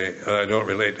way I don't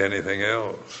relate to anything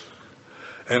else.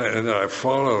 And I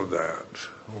followed that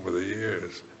over the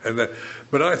years.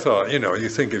 But I thought, you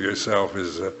think of yourself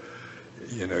as,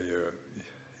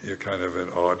 you're kind of an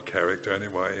odd character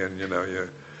anyway, and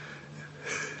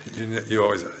you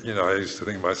always, I used to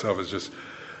think of myself as just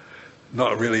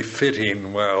not really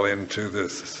fitting well into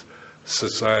this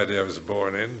society I was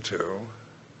born into,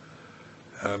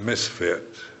 a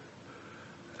misfit,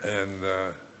 and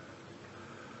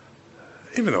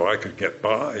even though I could get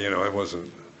by, it was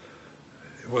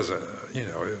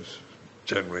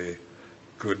generally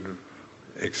good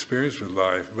experience with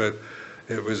life, but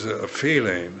it was a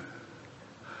feeling,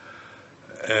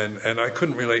 and I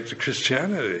couldn't relate to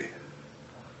Christianity.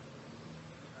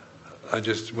 I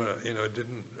just, it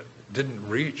didn't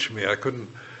reach me. I couldn't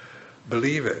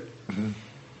believe it.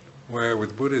 Where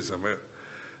with Buddhism,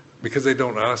 because they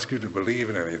don't ask you to believe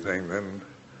in anything, then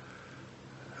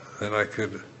I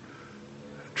could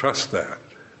trust that.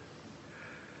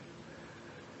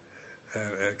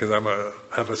 And because I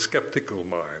have a skeptical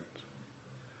mind.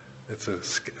 It's a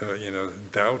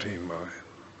doubting mind.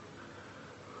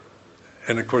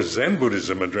 And of course Zen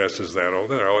Buddhism addresses that all.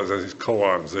 There are always these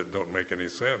koans that don't make any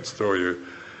sense. Throw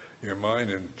your mind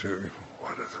into,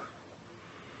 what is it?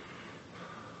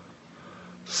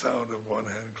 Sound of one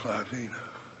hand clapping.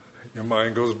 Your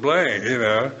mind goes blank,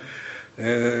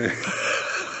 And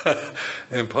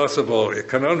impossible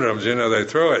conundrums, they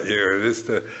throw at you.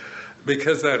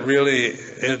 Because that really,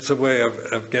 it's a way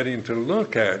of getting to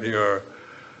look at your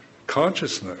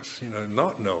consciousness,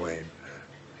 not knowing.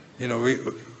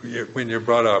 When you're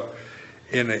brought up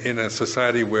in a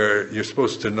society where you're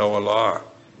supposed to know a lot,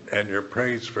 and you're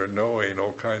praised for knowing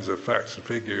all kinds of facts and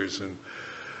figures and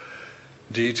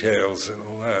details and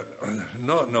all that,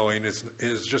 not knowing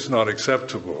is just not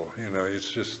acceptable.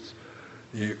 It's just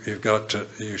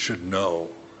you should know,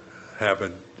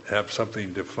 have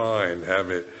something defined, have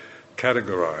it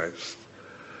categorized,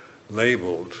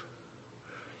 labeled.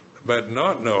 But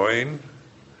not knowing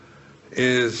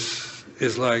is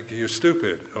like you're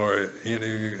stupid, or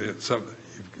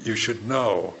you should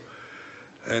know.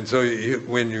 And so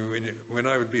when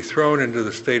I would be thrown into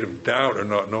the state of doubt or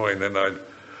not knowing, then I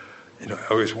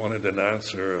always wanted an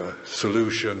answer, a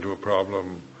solution to a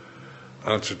problem,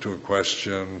 answer to a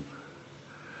question.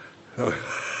 But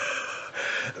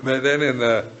then in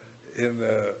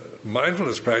the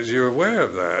mindfulness practice, you're aware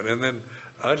of that. And then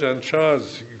Ajahn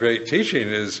Chah's great teaching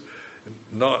is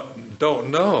don't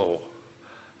know.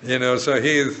 So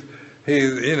he's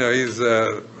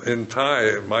in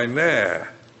Thai, mai na.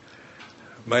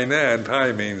 Mai na in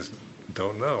Thai means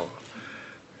don't know.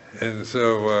 And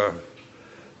so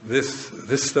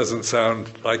this doesn't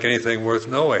sound like anything worth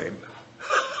knowing.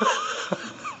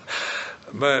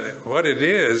 But what it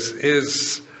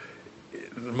is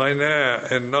mai na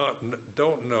and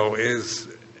don't know is,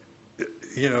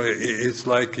 it's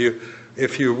like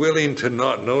if you're willing to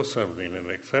not know something and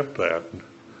accept that,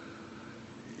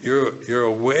 you're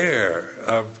aware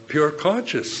of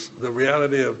the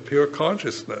reality of pure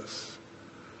consciousness.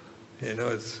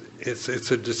 It's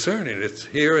a discerning. It's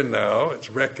here and now. It's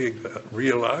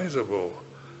realizable.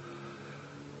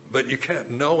 But you can't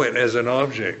know it as an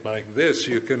object. Like this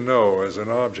you can know as an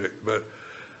object. But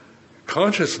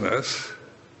consciousness,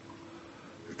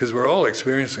 because we're all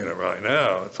experiencing it right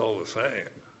now, it's all the same.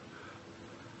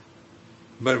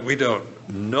 But we don't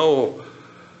know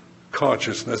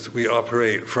consciousness. We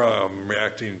operate from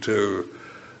reacting to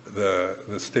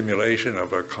the stimulation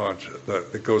of our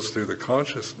that goes through the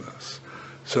consciousness.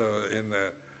 So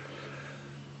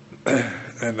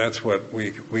and that's what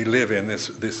we live in,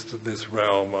 this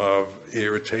realm of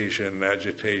irritation,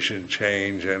 agitation,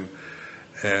 change, and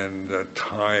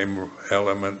time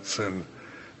elements and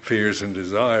fears and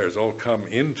desires all come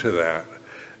into that.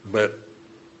 But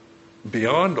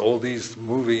beyond all these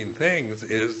moving things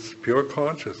is pure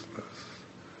consciousness.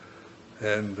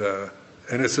 And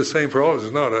it's the same for all of us.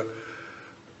 It's not a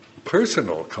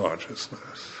personal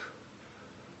consciousness.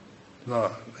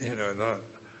 Not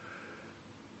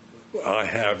I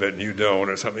have it and you don't,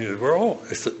 or something.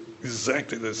 It's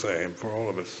exactly the same for all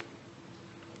of us.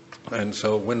 And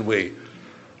so when we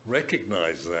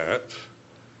recognize that,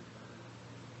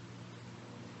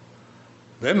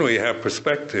 then we have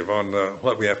perspective on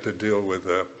what we have to deal with,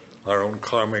 our own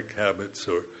karmic habits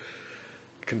or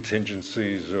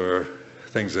contingencies or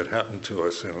things that happen to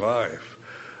us in life.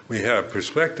 We have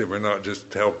perspective. We're not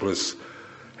just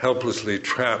helplessly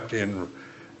trapped in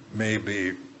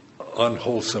maybe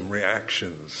unwholesome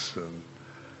reactions and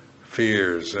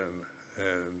fears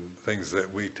and things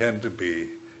that we tend to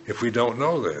be if we don't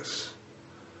know this.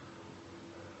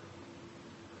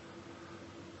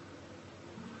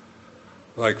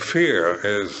 Like fear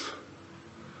is,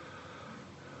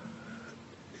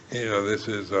 this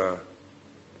is a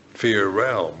fear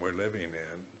realm we're living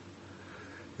in.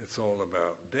 It's all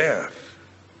about death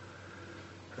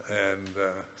and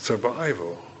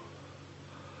survival.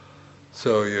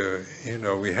 So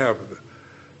we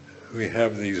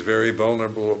have these very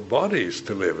vulnerable bodies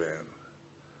to live in,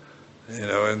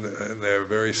 and they're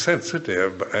very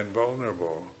sensitive and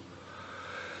vulnerable,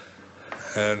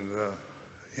 and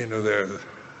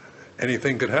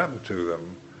anything could happen to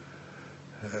them.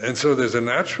 And so there's a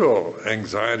natural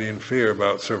anxiety and fear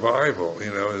about survival,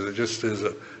 just as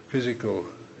a physical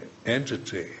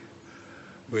entity.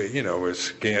 Where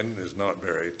skin is not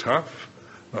very tough,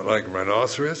 not like a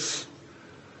rhinoceros.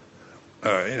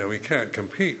 We can't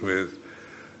compete with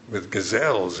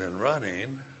gazelles in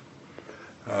running.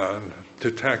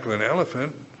 To tackle an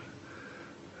elephant,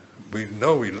 we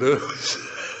know we lose.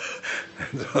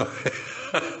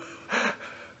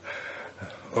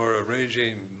 Or a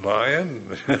raging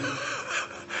lion.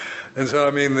 And so,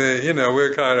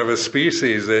 we're kind of a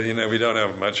species that, we don't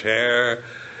have much hair,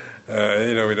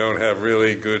 we don't have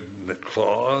really good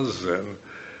claws, and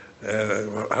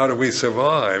how do we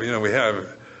survive? We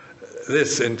have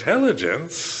this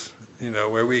intelligence,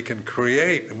 where we can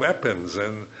create weapons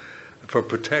and for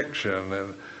protection,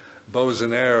 and bows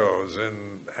and arrows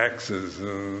and axes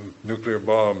and nuclear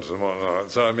bombs and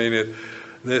whatnot. So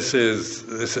this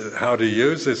is how to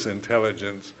use this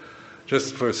intelligence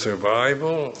just for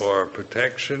survival or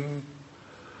protection,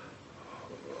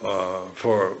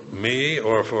 for me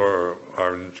or for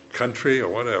our country or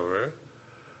whatever.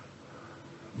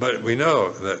 But we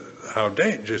know that how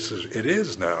dangerous it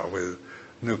is now with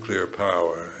nuclear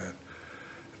power. And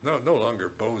no longer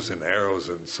bows and arrows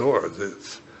and swords.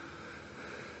 It's,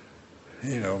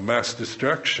 mass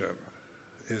destruction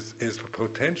is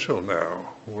potential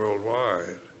now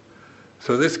worldwide.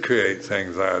 So this creates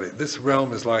anxiety. This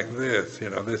realm is like this.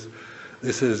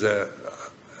 This is a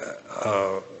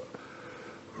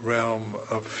realm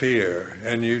of fear.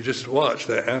 And you just watch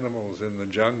the animals in the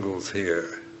jungles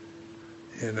here.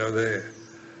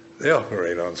 they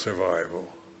operate on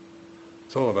survival.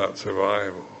 It's all about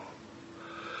survival.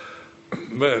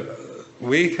 But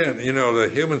we can, the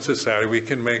human society, we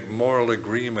can make moral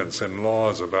agreements and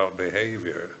laws about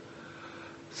behavior.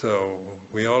 So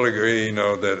we all agree,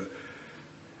 that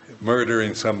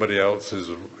murdering somebody else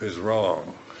is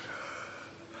wrong.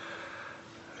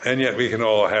 And yet we can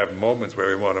all have moments where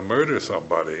we want to murder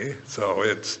somebody. So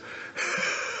it's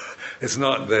it's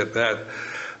not that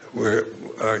we're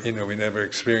we never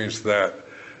experienced that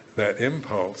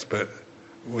impulse, but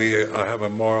we have a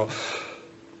moral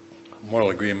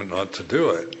agreement not to do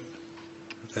it,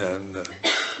 and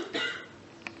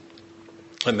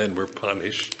then we're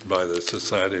punished by the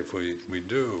society if we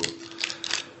do.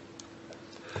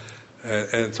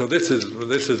 And so this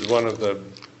is one of the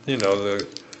the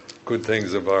good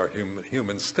things of our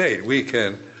human state. We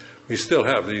still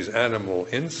have these animal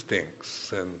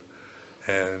instincts and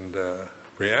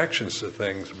reactions to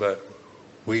things, but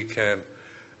we can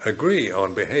agree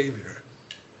on behavior.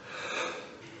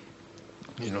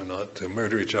 Not to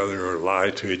murder each other or lie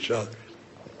to each other.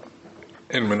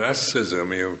 In monasticism,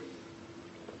 we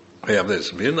have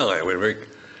this Vinaya, with very,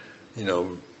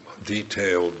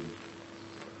 detailed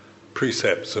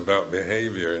precepts about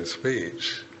behavior and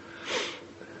speech.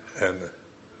 And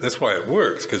that's why it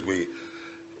works, because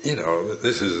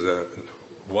this is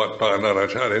Wat Pa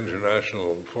Nanachat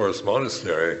International Forest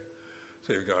Monastery,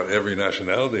 so you've got every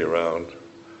nationality around,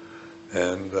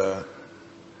 and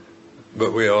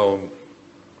but we all,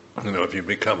 if you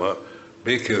become a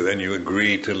bhikkhu, then you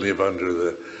agree to live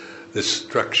under the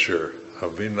structure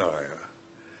of Vinaya.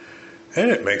 And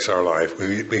it makes our life,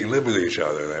 we live with each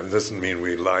other then. It doesn't mean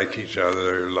we like each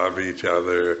other, love each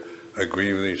other,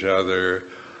 agree with each other,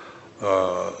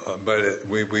 but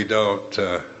we don't,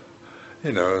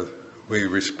 we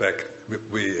respect,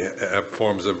 we have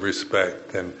forms of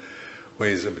respect and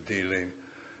ways of dealing,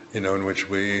 in which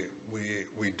we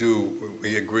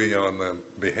agree on the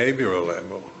behavioral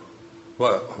level.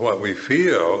 What we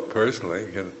feel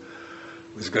personally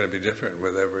is going to be different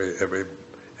with every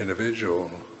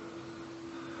individual.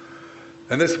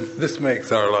 And this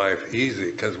makes our life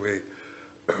easy, because we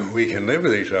can live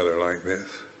with each other like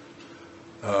this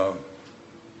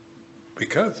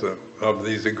because of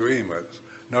these agreements.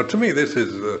 Now, to me, this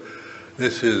is the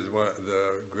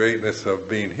greatness of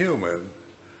being human,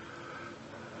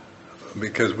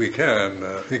 because we can,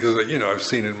 I've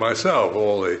seen it myself,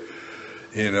 all the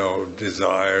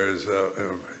desires,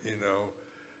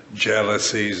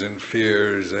 jealousies and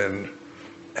fears and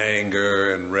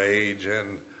anger and rage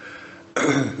and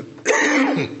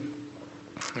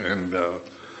and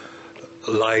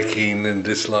liking and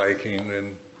disliking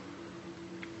and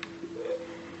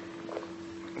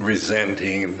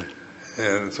resenting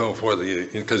and so forth,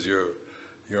 because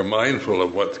you're mindful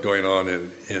of what's going on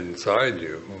inside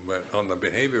you. But on the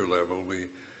behavior level, we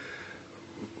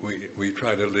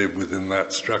try to live within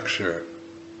that structure.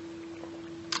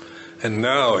 And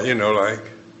now, like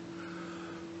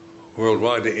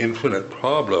worldwide, the infinite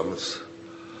problems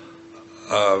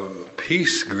of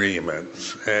peace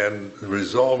agreements and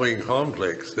resolving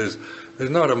conflicts, there's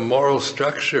not a moral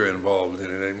structure involved in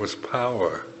it. It was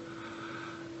power.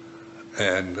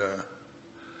 And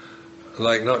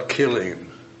like not killing.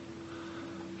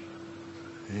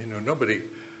 Nobody,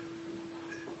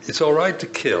 it's all right to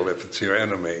kill if it's your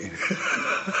enemy.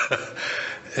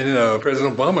 And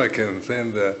President Obama can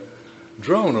send a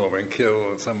drone over and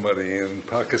kill somebody in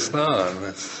Pakistan.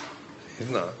 It's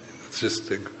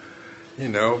just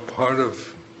part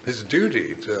of his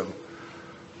duty to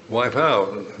wipe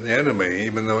out the enemy,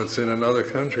 even though it's in another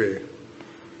country.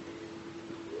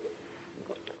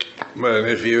 But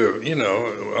if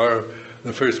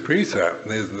the first precept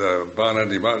is the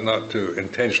banadibata, not to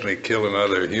intentionally kill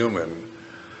another human,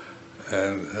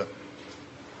 and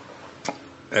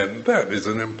that is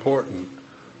an important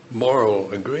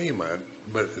moral agreement.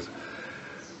 But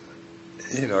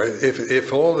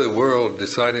if all the world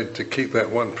decided to keep that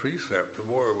one precept, the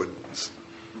war would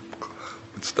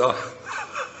stop.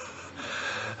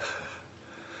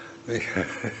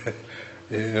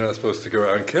 You're not supposed to go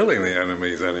around killing the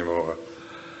enemies anymore.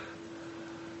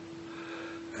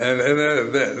 And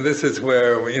this is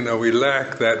where we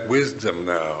lack that wisdom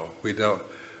now. We don't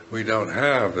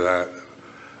have that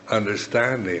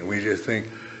understanding. We just think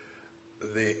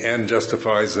the end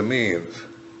justifies the means.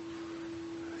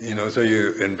 So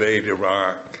you invade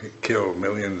Iraq, kill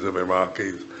millions of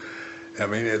Iraqis. I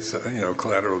mean, it's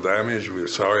collateral damage. We're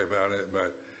sorry about it,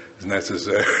 but it's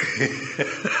necessary.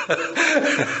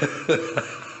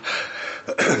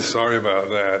 Sorry about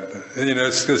that.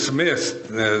 It's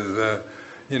dismissed as,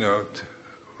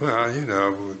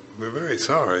 we're very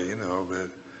sorry, but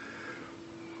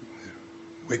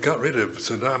we got rid of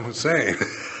Saddam Hussein.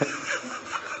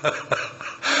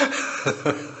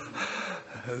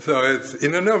 So it's,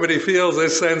 nobody feels a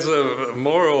sense of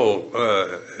moral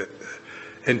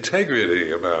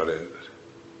integrity about it.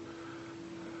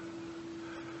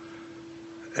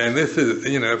 And this is,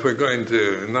 if we're going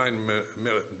to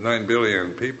 9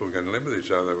 billion people going to live with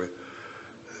each other, it's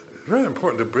very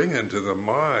important to bring into the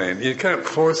mind. You can't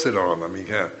force it on them. You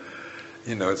can't,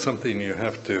 it's something you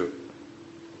have to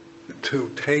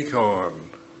take on.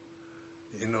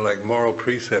 Like moral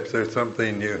precepts, there's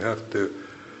something you have to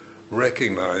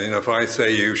recognize. If I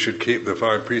say you should keep the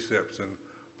 5 precepts and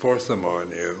force them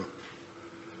on you,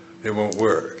 it won't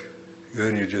work.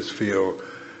 Then you just feel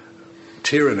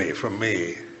tyranny from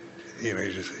me.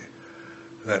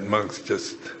 That monk's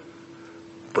just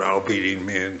browbeating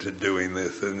me into doing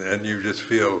this, and you just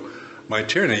feel my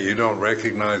tyranny. You don't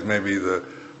recognize maybe the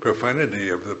profundity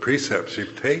of the precepts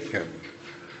you've taken.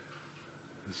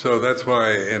 So that's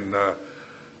why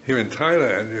here in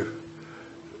Thailand,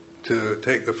 to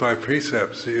take the 5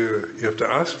 precepts, you have to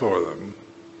ask for them.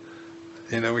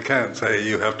 We can't say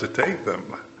you have to take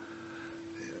them.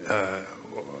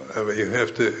 But you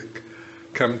have to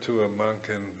come to a monk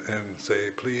and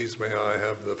say, please, may I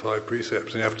have the 5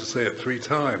 precepts? And you have to say it 3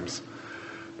 times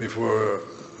before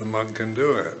the monk can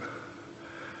do it.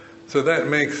 So that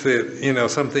makes it,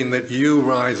 something that you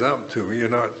rise up to. You're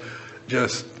not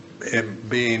just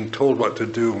being told what to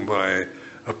do by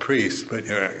a priest, but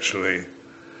you're actually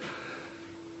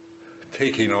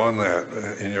taking on that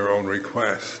in your own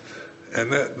request.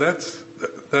 And that's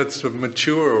a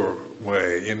mature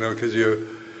way, because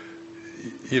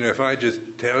if I just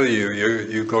tell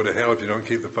you go to hell if you don't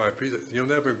keep the 5 precepts, you'll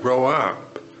never grow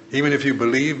up, even if you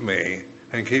believe me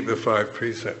and keep the 5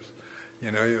 precepts.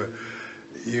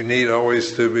 You need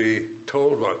always to be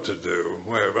told what to do,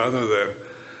 where rather than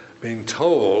being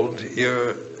told,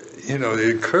 you're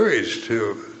encouraged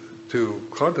to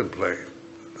contemplate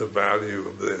the value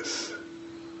of this,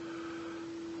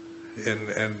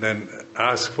 and then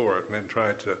ask for it, and then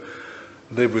try to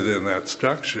live within that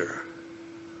structure.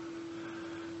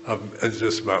 It's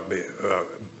just about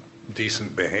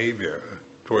decent behavior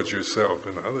towards yourself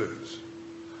and others.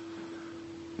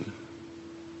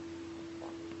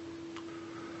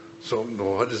 So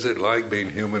what is it like being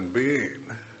a human being?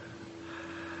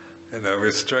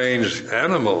 We're strange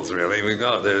animals, really. We've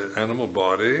got the animal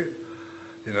body,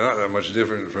 not that much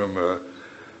different from a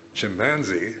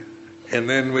chimpanzee. And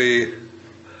then we've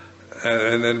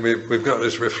got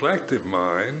this reflective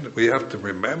mind. We have to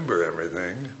remember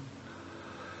everything.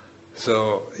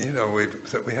 So,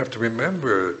 we have to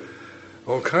remember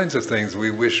all kinds of things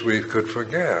we wish we could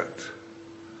forget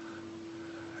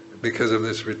because of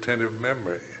this retentive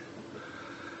memory.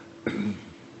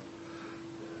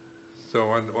 So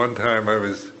one time I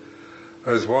was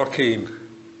walking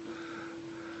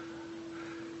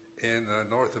in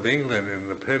north of England in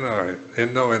the Pennine,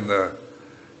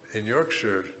 in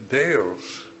Yorkshire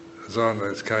Dales. I was on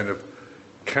this kind of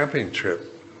camping trip,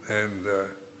 and I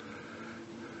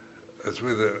was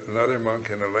with another monk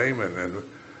and a layman, and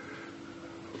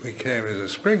we came in the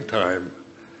springtime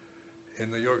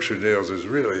in the Yorkshire Dales. Is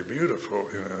really beautiful,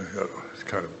 it's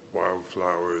kind of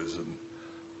wildflowers and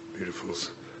beautiful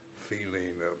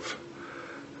feeling of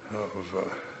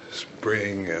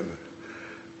spring, and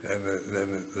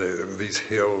then these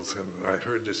hills, and I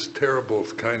heard this terrible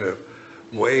kind of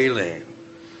wailing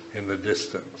in the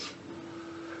distance.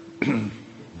 I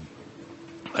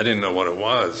didn't know what it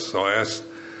was, so I asked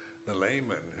the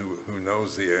layman who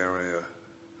knows the area,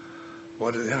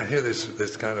 I hear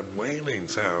this kind of wailing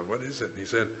sound, what is it? And he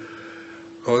said,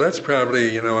 oh, that's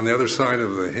probably, on the other side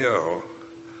of the hill,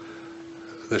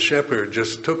 the shepherd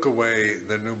just took away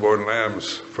the newborn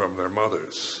lambs from their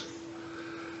mothers.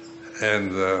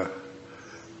 And the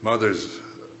mothers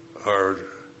are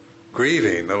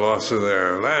grieving the loss of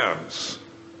their lambs.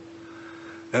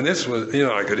 And this was,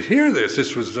 I could hear this.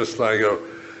 This was just like a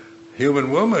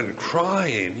human woman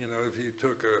crying, if you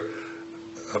took a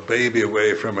baby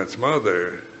away from its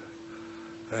mother.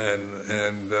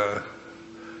 And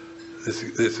this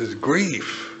is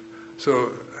grief.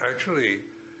 So actually,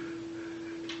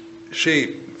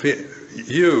 sheep,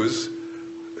 ewes,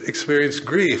 experience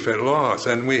grief at loss,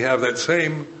 and we have that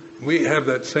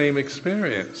same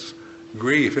experience.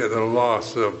 Grief at the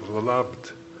loss of the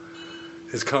loved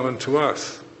is common to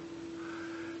us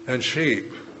and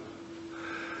sheep.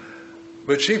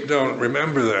 But sheep don't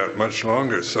remember that much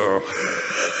longer, so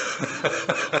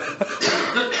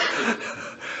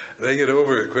they get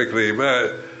over it quickly.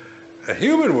 But a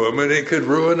human woman, it could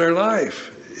ruin her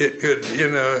life. It could,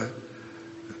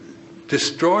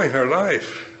 destroy her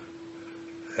life.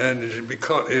 and you be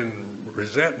caught in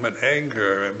resentment,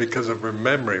 anger, because of her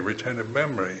memory, retentive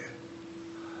memory.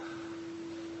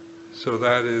 So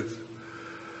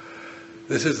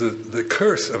this is the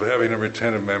curse of having a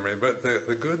retentive memory, but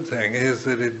the good thing is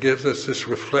that it gives us this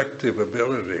reflective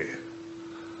ability,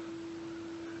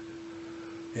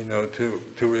 to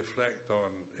reflect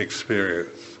on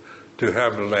experience, to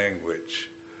have the language,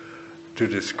 to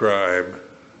describe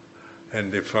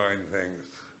and define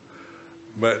things.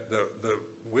 But the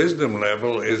wisdom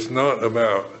level is not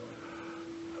about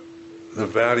the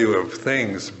value of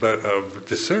things, but of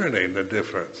discerning the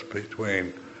difference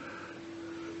between,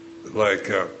 like,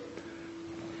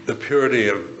 the purity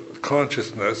of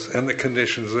consciousness and the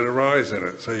conditions that arise in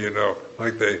it. So,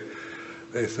 like they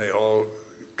say, all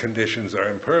conditions are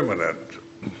impermanent.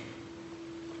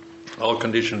 All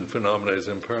conditioned phenomena is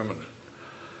impermanent.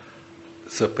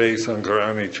 Sape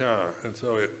sankarani cha. And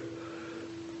so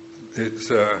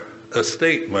it's a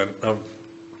statement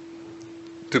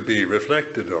to be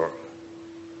reflected on.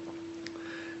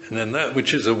 And then that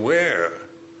which is aware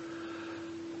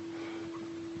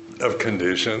of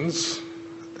conditions,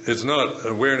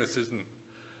 awareness isn't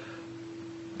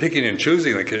picking and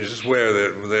choosing the conditions, it's aware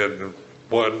that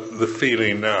what the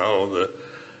feeling now, the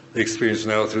experience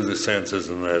now through the senses,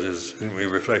 and we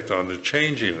reflect on the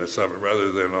changingness of it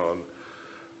rather than on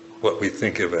what we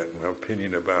think of it and our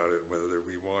opinion about it, whether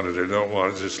we want it or don't want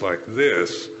it. It's just like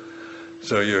this.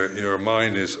 So your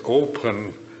mind is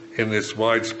open in this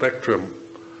wide spectrum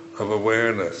of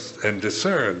awareness and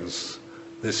discerns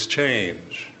this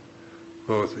change,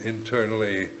 both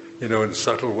internally, in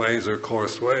subtle ways or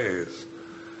coarse ways.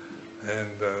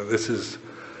 And this is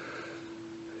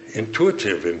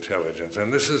intuitive intelligence.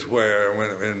 And this is where,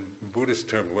 in Buddhist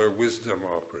terms, where wisdom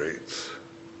operates,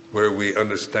 where we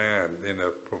understand in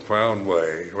a profound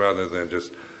way, rather than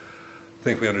just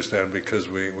think we understand because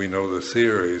we know the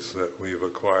theories that we've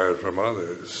acquired from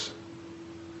others.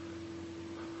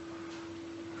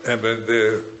 And but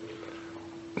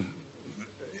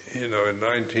in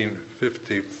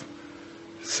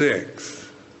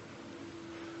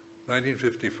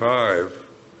 1955,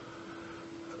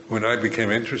 when I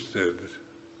became interested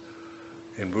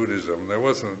in Buddhism, there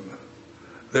was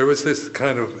this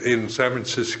kind of, in San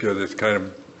Francisco, this kind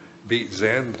of beat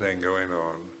Zen thing going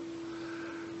on,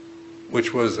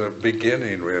 which was a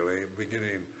beginning where,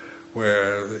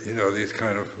 these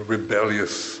kind of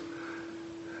rebellious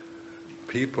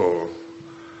people,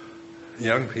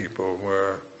 young people,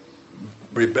 were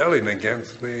rebelling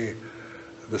against the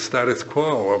status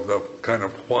quo of the kind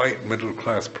of white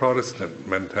middle-class Protestant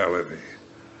mentality.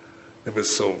 It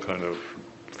was so kind of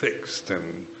fixed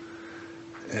and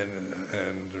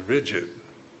rigid.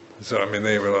 So,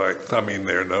 they were like thumbing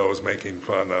their nose, making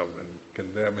fun of and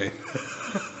condemning,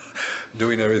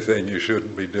 doing everything you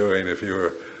shouldn't be doing if you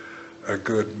were a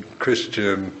good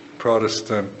Christian,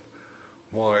 Protestant,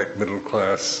 white,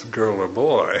 middle-class girl or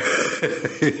boy.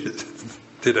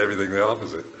 Did everything the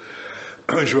opposite,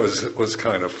 which was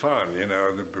kind of fun,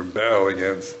 to rebel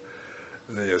against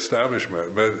the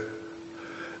establishment.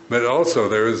 But also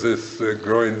there was this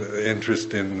growing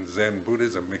interest in Zen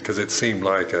Buddhism because it seemed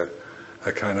like a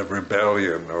kind of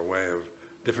rebellion or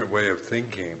different way of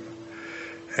thinking.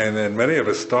 And then many of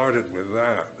us started with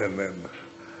that, and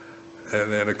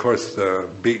then of course the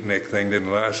beatnik thing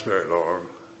didn't last very long.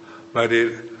 But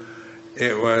it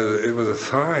was a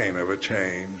sign of a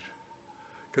change,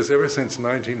 because ever since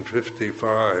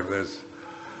 1955, there's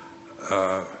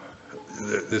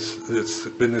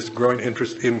been this growing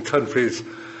interest in countries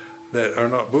that are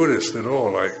not Buddhist at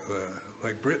all,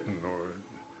 like Britain or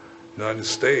United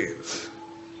States,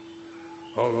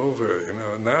 all over.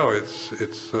 Now it's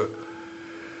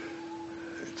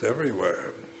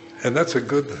everywhere, and that's a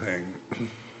good thing.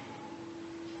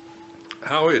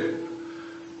 How it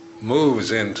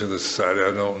moves into the society,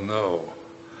 I don't know.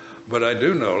 But I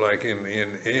do know, like in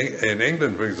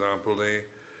England, for example, the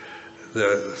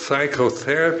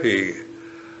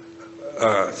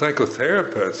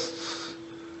psychotherapists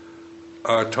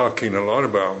are talking a lot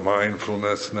about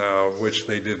mindfulness now, which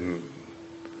they didn't,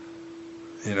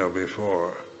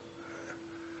 before.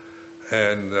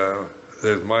 And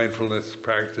there's mindfulness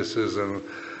practices, and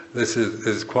this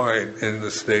is quite in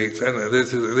the States, and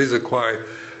these are quite,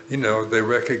 they're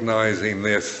recognizing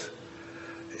this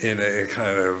in a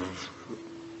kind of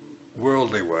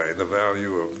worldly way, the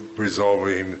value of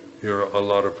resolving a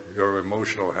lot of your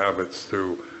emotional habits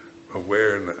through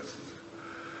awareness.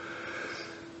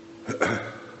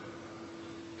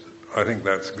 I think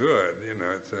that's good,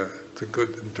 it's a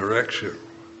good direction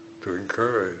to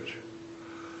encourage.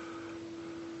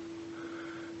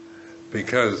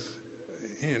 Because,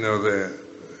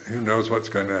 who knows what's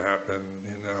going to happen,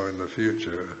 in the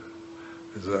future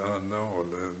is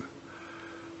unknown.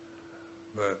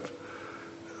 But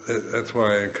that's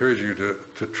why I encourage you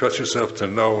to trust yourself to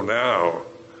know now.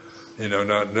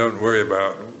 Don't worry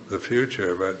about the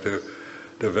future, but to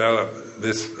develop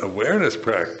this awareness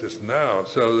practice now,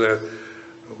 so that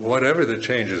whatever the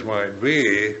changes might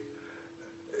be,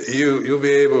 you'll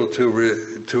be able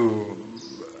to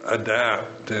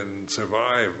adapt and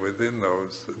survive within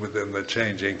the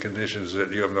changing conditions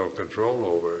that you have no control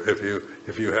over,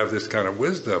 if you have this kind of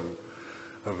wisdom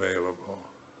available.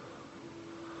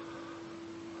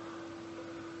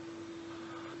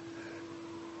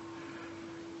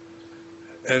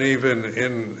 And even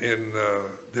in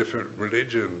different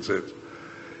religions, that,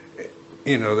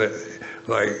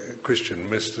 like Christian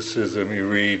mysticism, you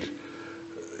read,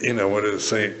 what is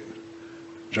Saint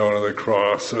John of the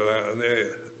Cross, and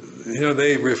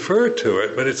they refer to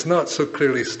it, but it's not so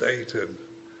clearly stated.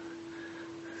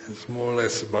 It's more or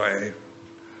less by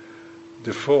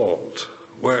default.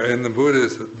 Where in the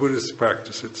Buddhist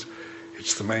practice, it's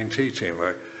the main teaching.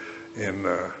 Like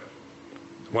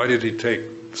why did he take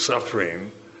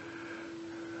suffering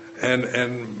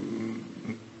and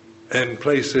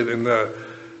place it in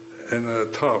the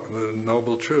top, the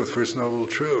noble truth, first noble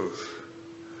truth.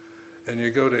 And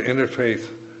you go to interfaith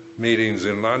meetings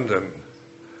in London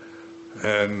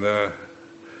and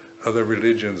other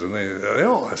religions, and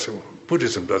I say, well,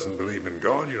 Buddhism doesn't believe in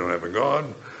God. You don't have a God.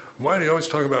 Why do you always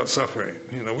talk about suffering?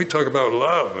 We talk about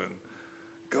love and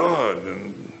God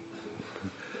and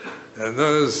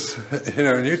those,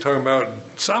 and you're talking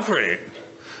about suffering.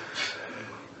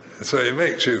 So it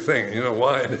makes you think,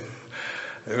 why?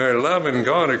 Love and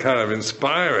God are kind of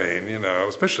inspiring,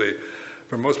 especially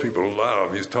for most people,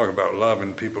 love. You talk about love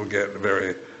and people get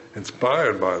very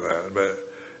inspired by that.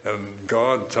 And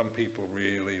God, some people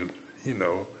really,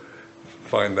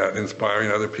 find that inspiring.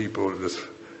 Other people just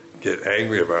get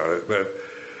angry about it.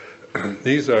 But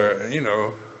these are,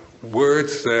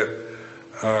 words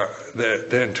that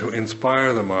tend to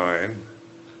inspire the mind.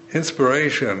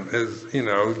 Inspiration is,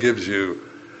 gives you,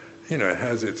 it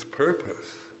has its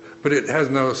purpose, but it has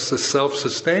no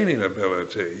self-sustaining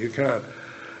ability. You can't,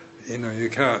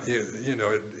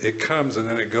 it comes and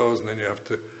then it goes, and then you have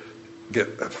to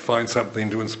find something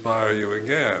to inspire you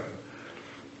again.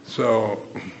 So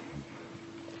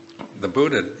the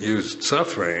Buddha used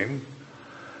suffering,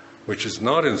 which is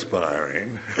not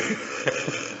inspiring,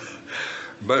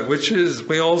 but which is,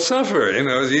 we all suffer,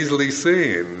 is easily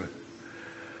seen.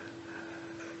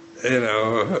 Every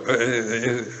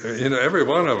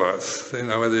one of us,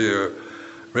 whether you're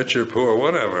rich or poor,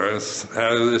 whatever, has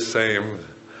the same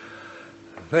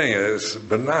thing. It's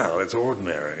banal, it's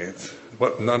ordinary, it's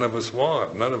what none of us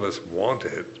want. None of us want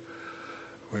it.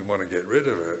 We want to get rid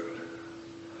of it.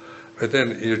 But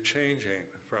then you're changing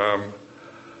from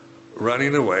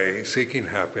running away, seeking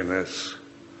happiness,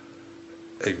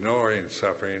 ignoring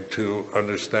suffering, to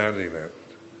understanding it.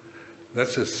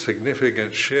 That's a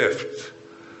significant shift.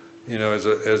 As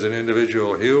an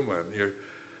individual human, you're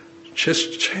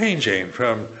just changing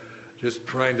from just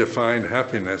trying to find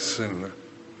happiness and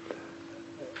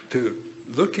to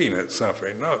looking at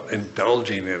suffering, not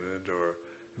indulging in it,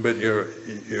 but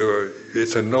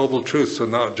it's a noble truth. So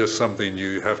not just something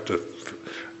you have to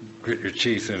grit your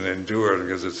teeth and endure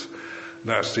because it's a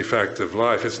nasty fact of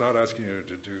life. It's not asking you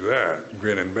to do that,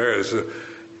 grin and bear it. It's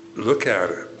look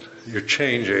at it. You're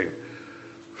changing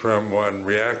from one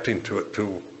reacting to it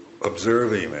to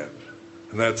observing it,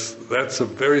 and that's a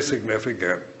very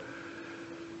significant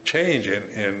change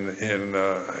in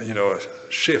a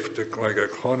shift, like a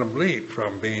quantum leap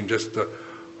from being just an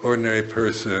ordinary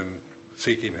person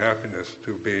seeking happiness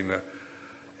to being an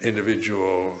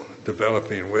individual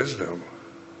developing wisdom.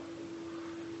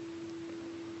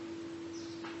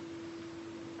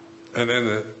 And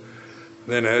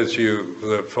then as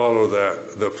you follow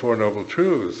the Four Noble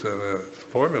Truths and the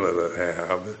formula that I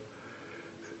have,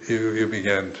 you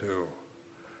begin to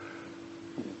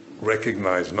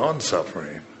recognize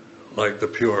non-suffering, like the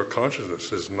pure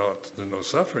consciousness. There's no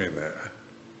suffering there.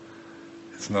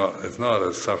 It's not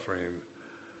a suffering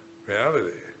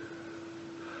reality.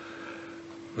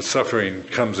 The suffering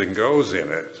comes and goes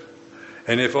in it,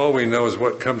 and if all we know is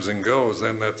what comes and goes,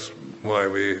 then that's why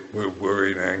we're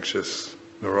worried, anxious,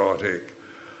 neurotic,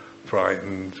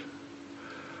 frightened,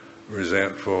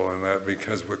 resentful, and that,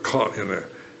 because we're caught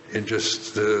in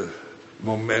just the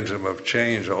momentum of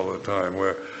change all the time,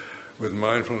 where with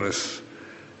mindfulness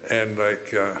and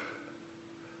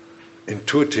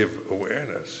intuitive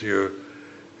awareness, you're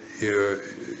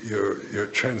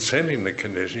transcending the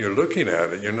condition. You're looking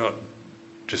at it. You're not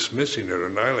dismissing it or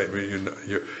annihilating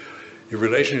it. your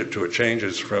relationship to it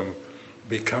changes from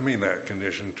becoming that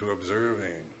condition to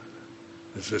observing.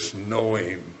 It's this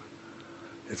knowing.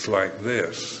 It's like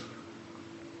this.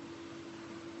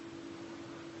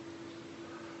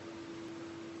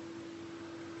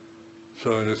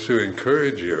 So just to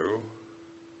encourage you,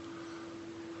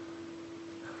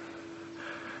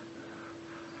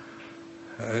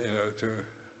 and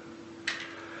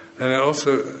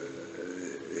also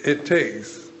it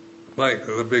takes, like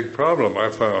the big problem I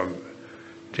found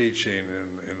teaching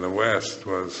in the West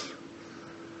was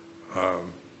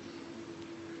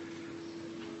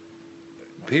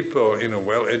people,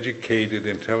 well-educated,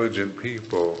 intelligent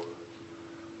people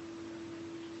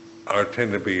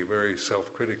tend to be very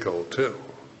self-critical too.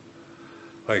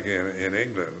 Like in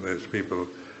England, there's people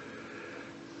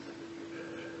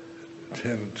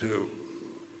tend to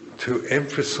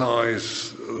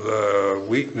emphasize the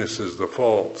weaknesses, the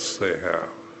faults they have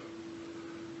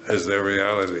as their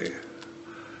reality.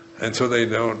 And so they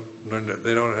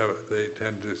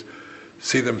tend to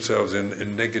see themselves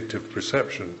in negative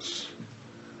perceptions.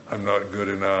 I'm not good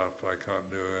enough, I can't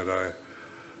do it,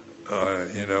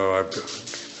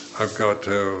 I've got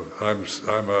to, I'm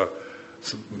a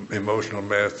emotional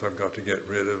mess, I've got to get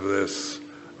rid of this.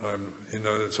 So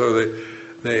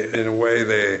they in a way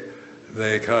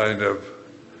they kind of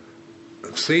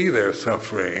see their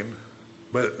suffering,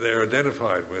 but they're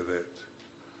identified with it.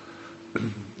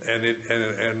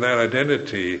 And that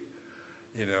identity,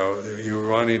 you're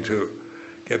wanting to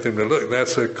get them to look,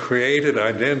 that's a created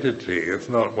identity, it's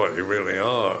not what you really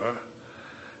are,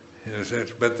 in a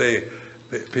sense. But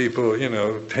people,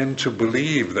 tend to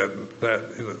believe that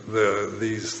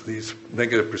these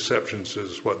negative perceptions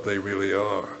is what they really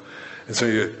are. And so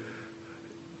you're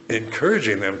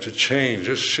encouraging them to change,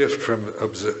 just shift from,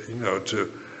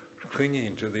 to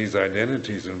clinging to these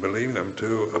identities and believing them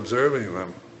to observing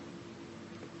them.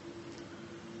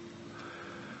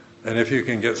 And if you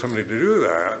can get somebody to do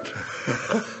that,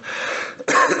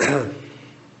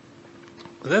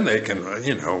 then they can,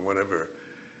 whatever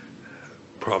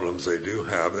problems they do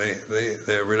have,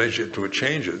 their relationship to it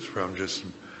changes from just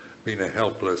being a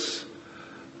helpless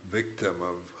victim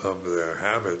of their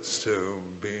habits to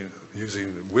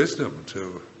using wisdom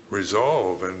to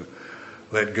resolve and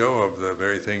let go of the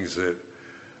very things that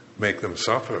make them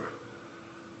suffer.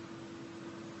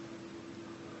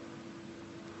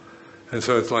 And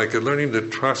so it's like learning to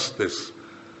trust this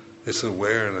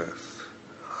awareness.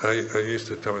 I used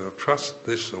to tell myself, trust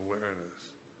this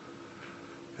awareness.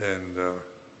 And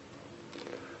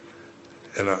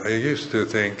I used to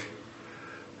think,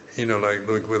 like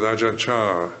with Ajahn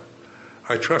Chah,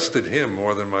 I trusted him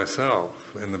more than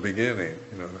myself in the beginning.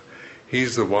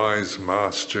 He's the wise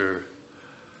master,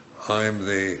 I'm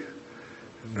the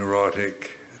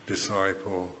neurotic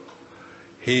disciple.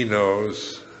 He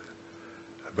knows,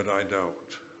 but I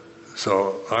don't.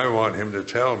 So I want him to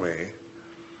tell me,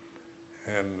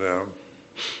 and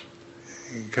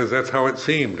because that's how it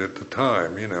seemed at the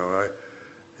time.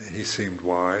 He seemed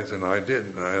wise, and I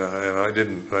didn't, and I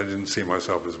didn't see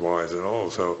myself as wise at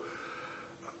all. So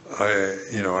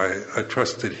I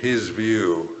trusted his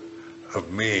view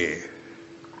of me,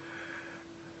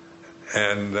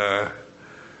 and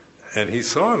he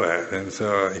saw that, and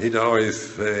so he'd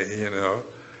always say,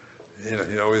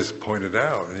 he always pointed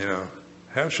out,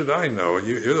 how should I know?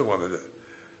 You're the one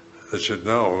that should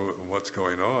know what's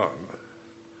going on.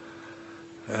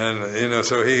 And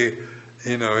so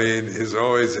he's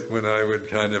always, when I would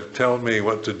kind of tell me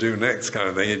what to do next, kind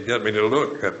of thing, he'd get me to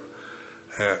look at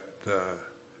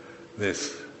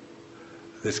this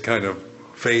kind of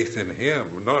faith in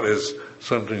him, not as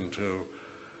something to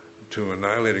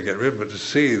annihilate or get rid of, but to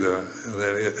see that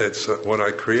it's what I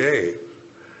create.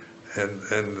 And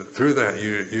through that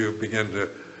you begin to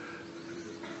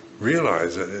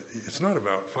realize that it's not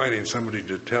about finding somebody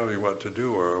to tell you what to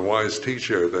do or a wise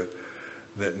teacher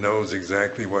that knows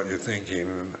exactly what you're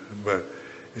thinking, but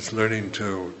it's learning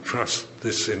to trust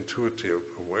this intuitive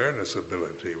awareness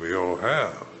ability we all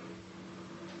have.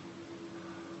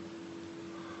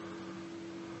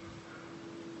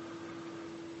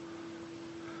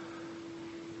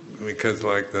 Because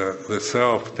like the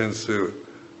self tends to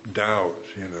doubt,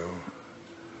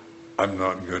 I'm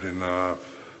not good enough.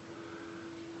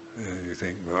 And you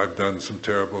think, well, I've done some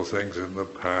terrible things in the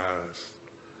past.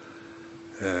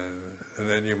 And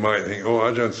then you might think, oh,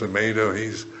 Ajahn Sumedho,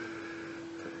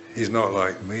 he's not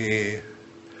like me.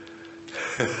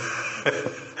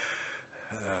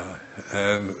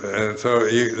 and so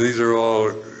these are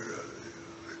all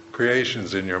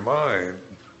creations in your mind.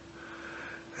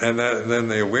 And then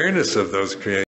the awareness of those creations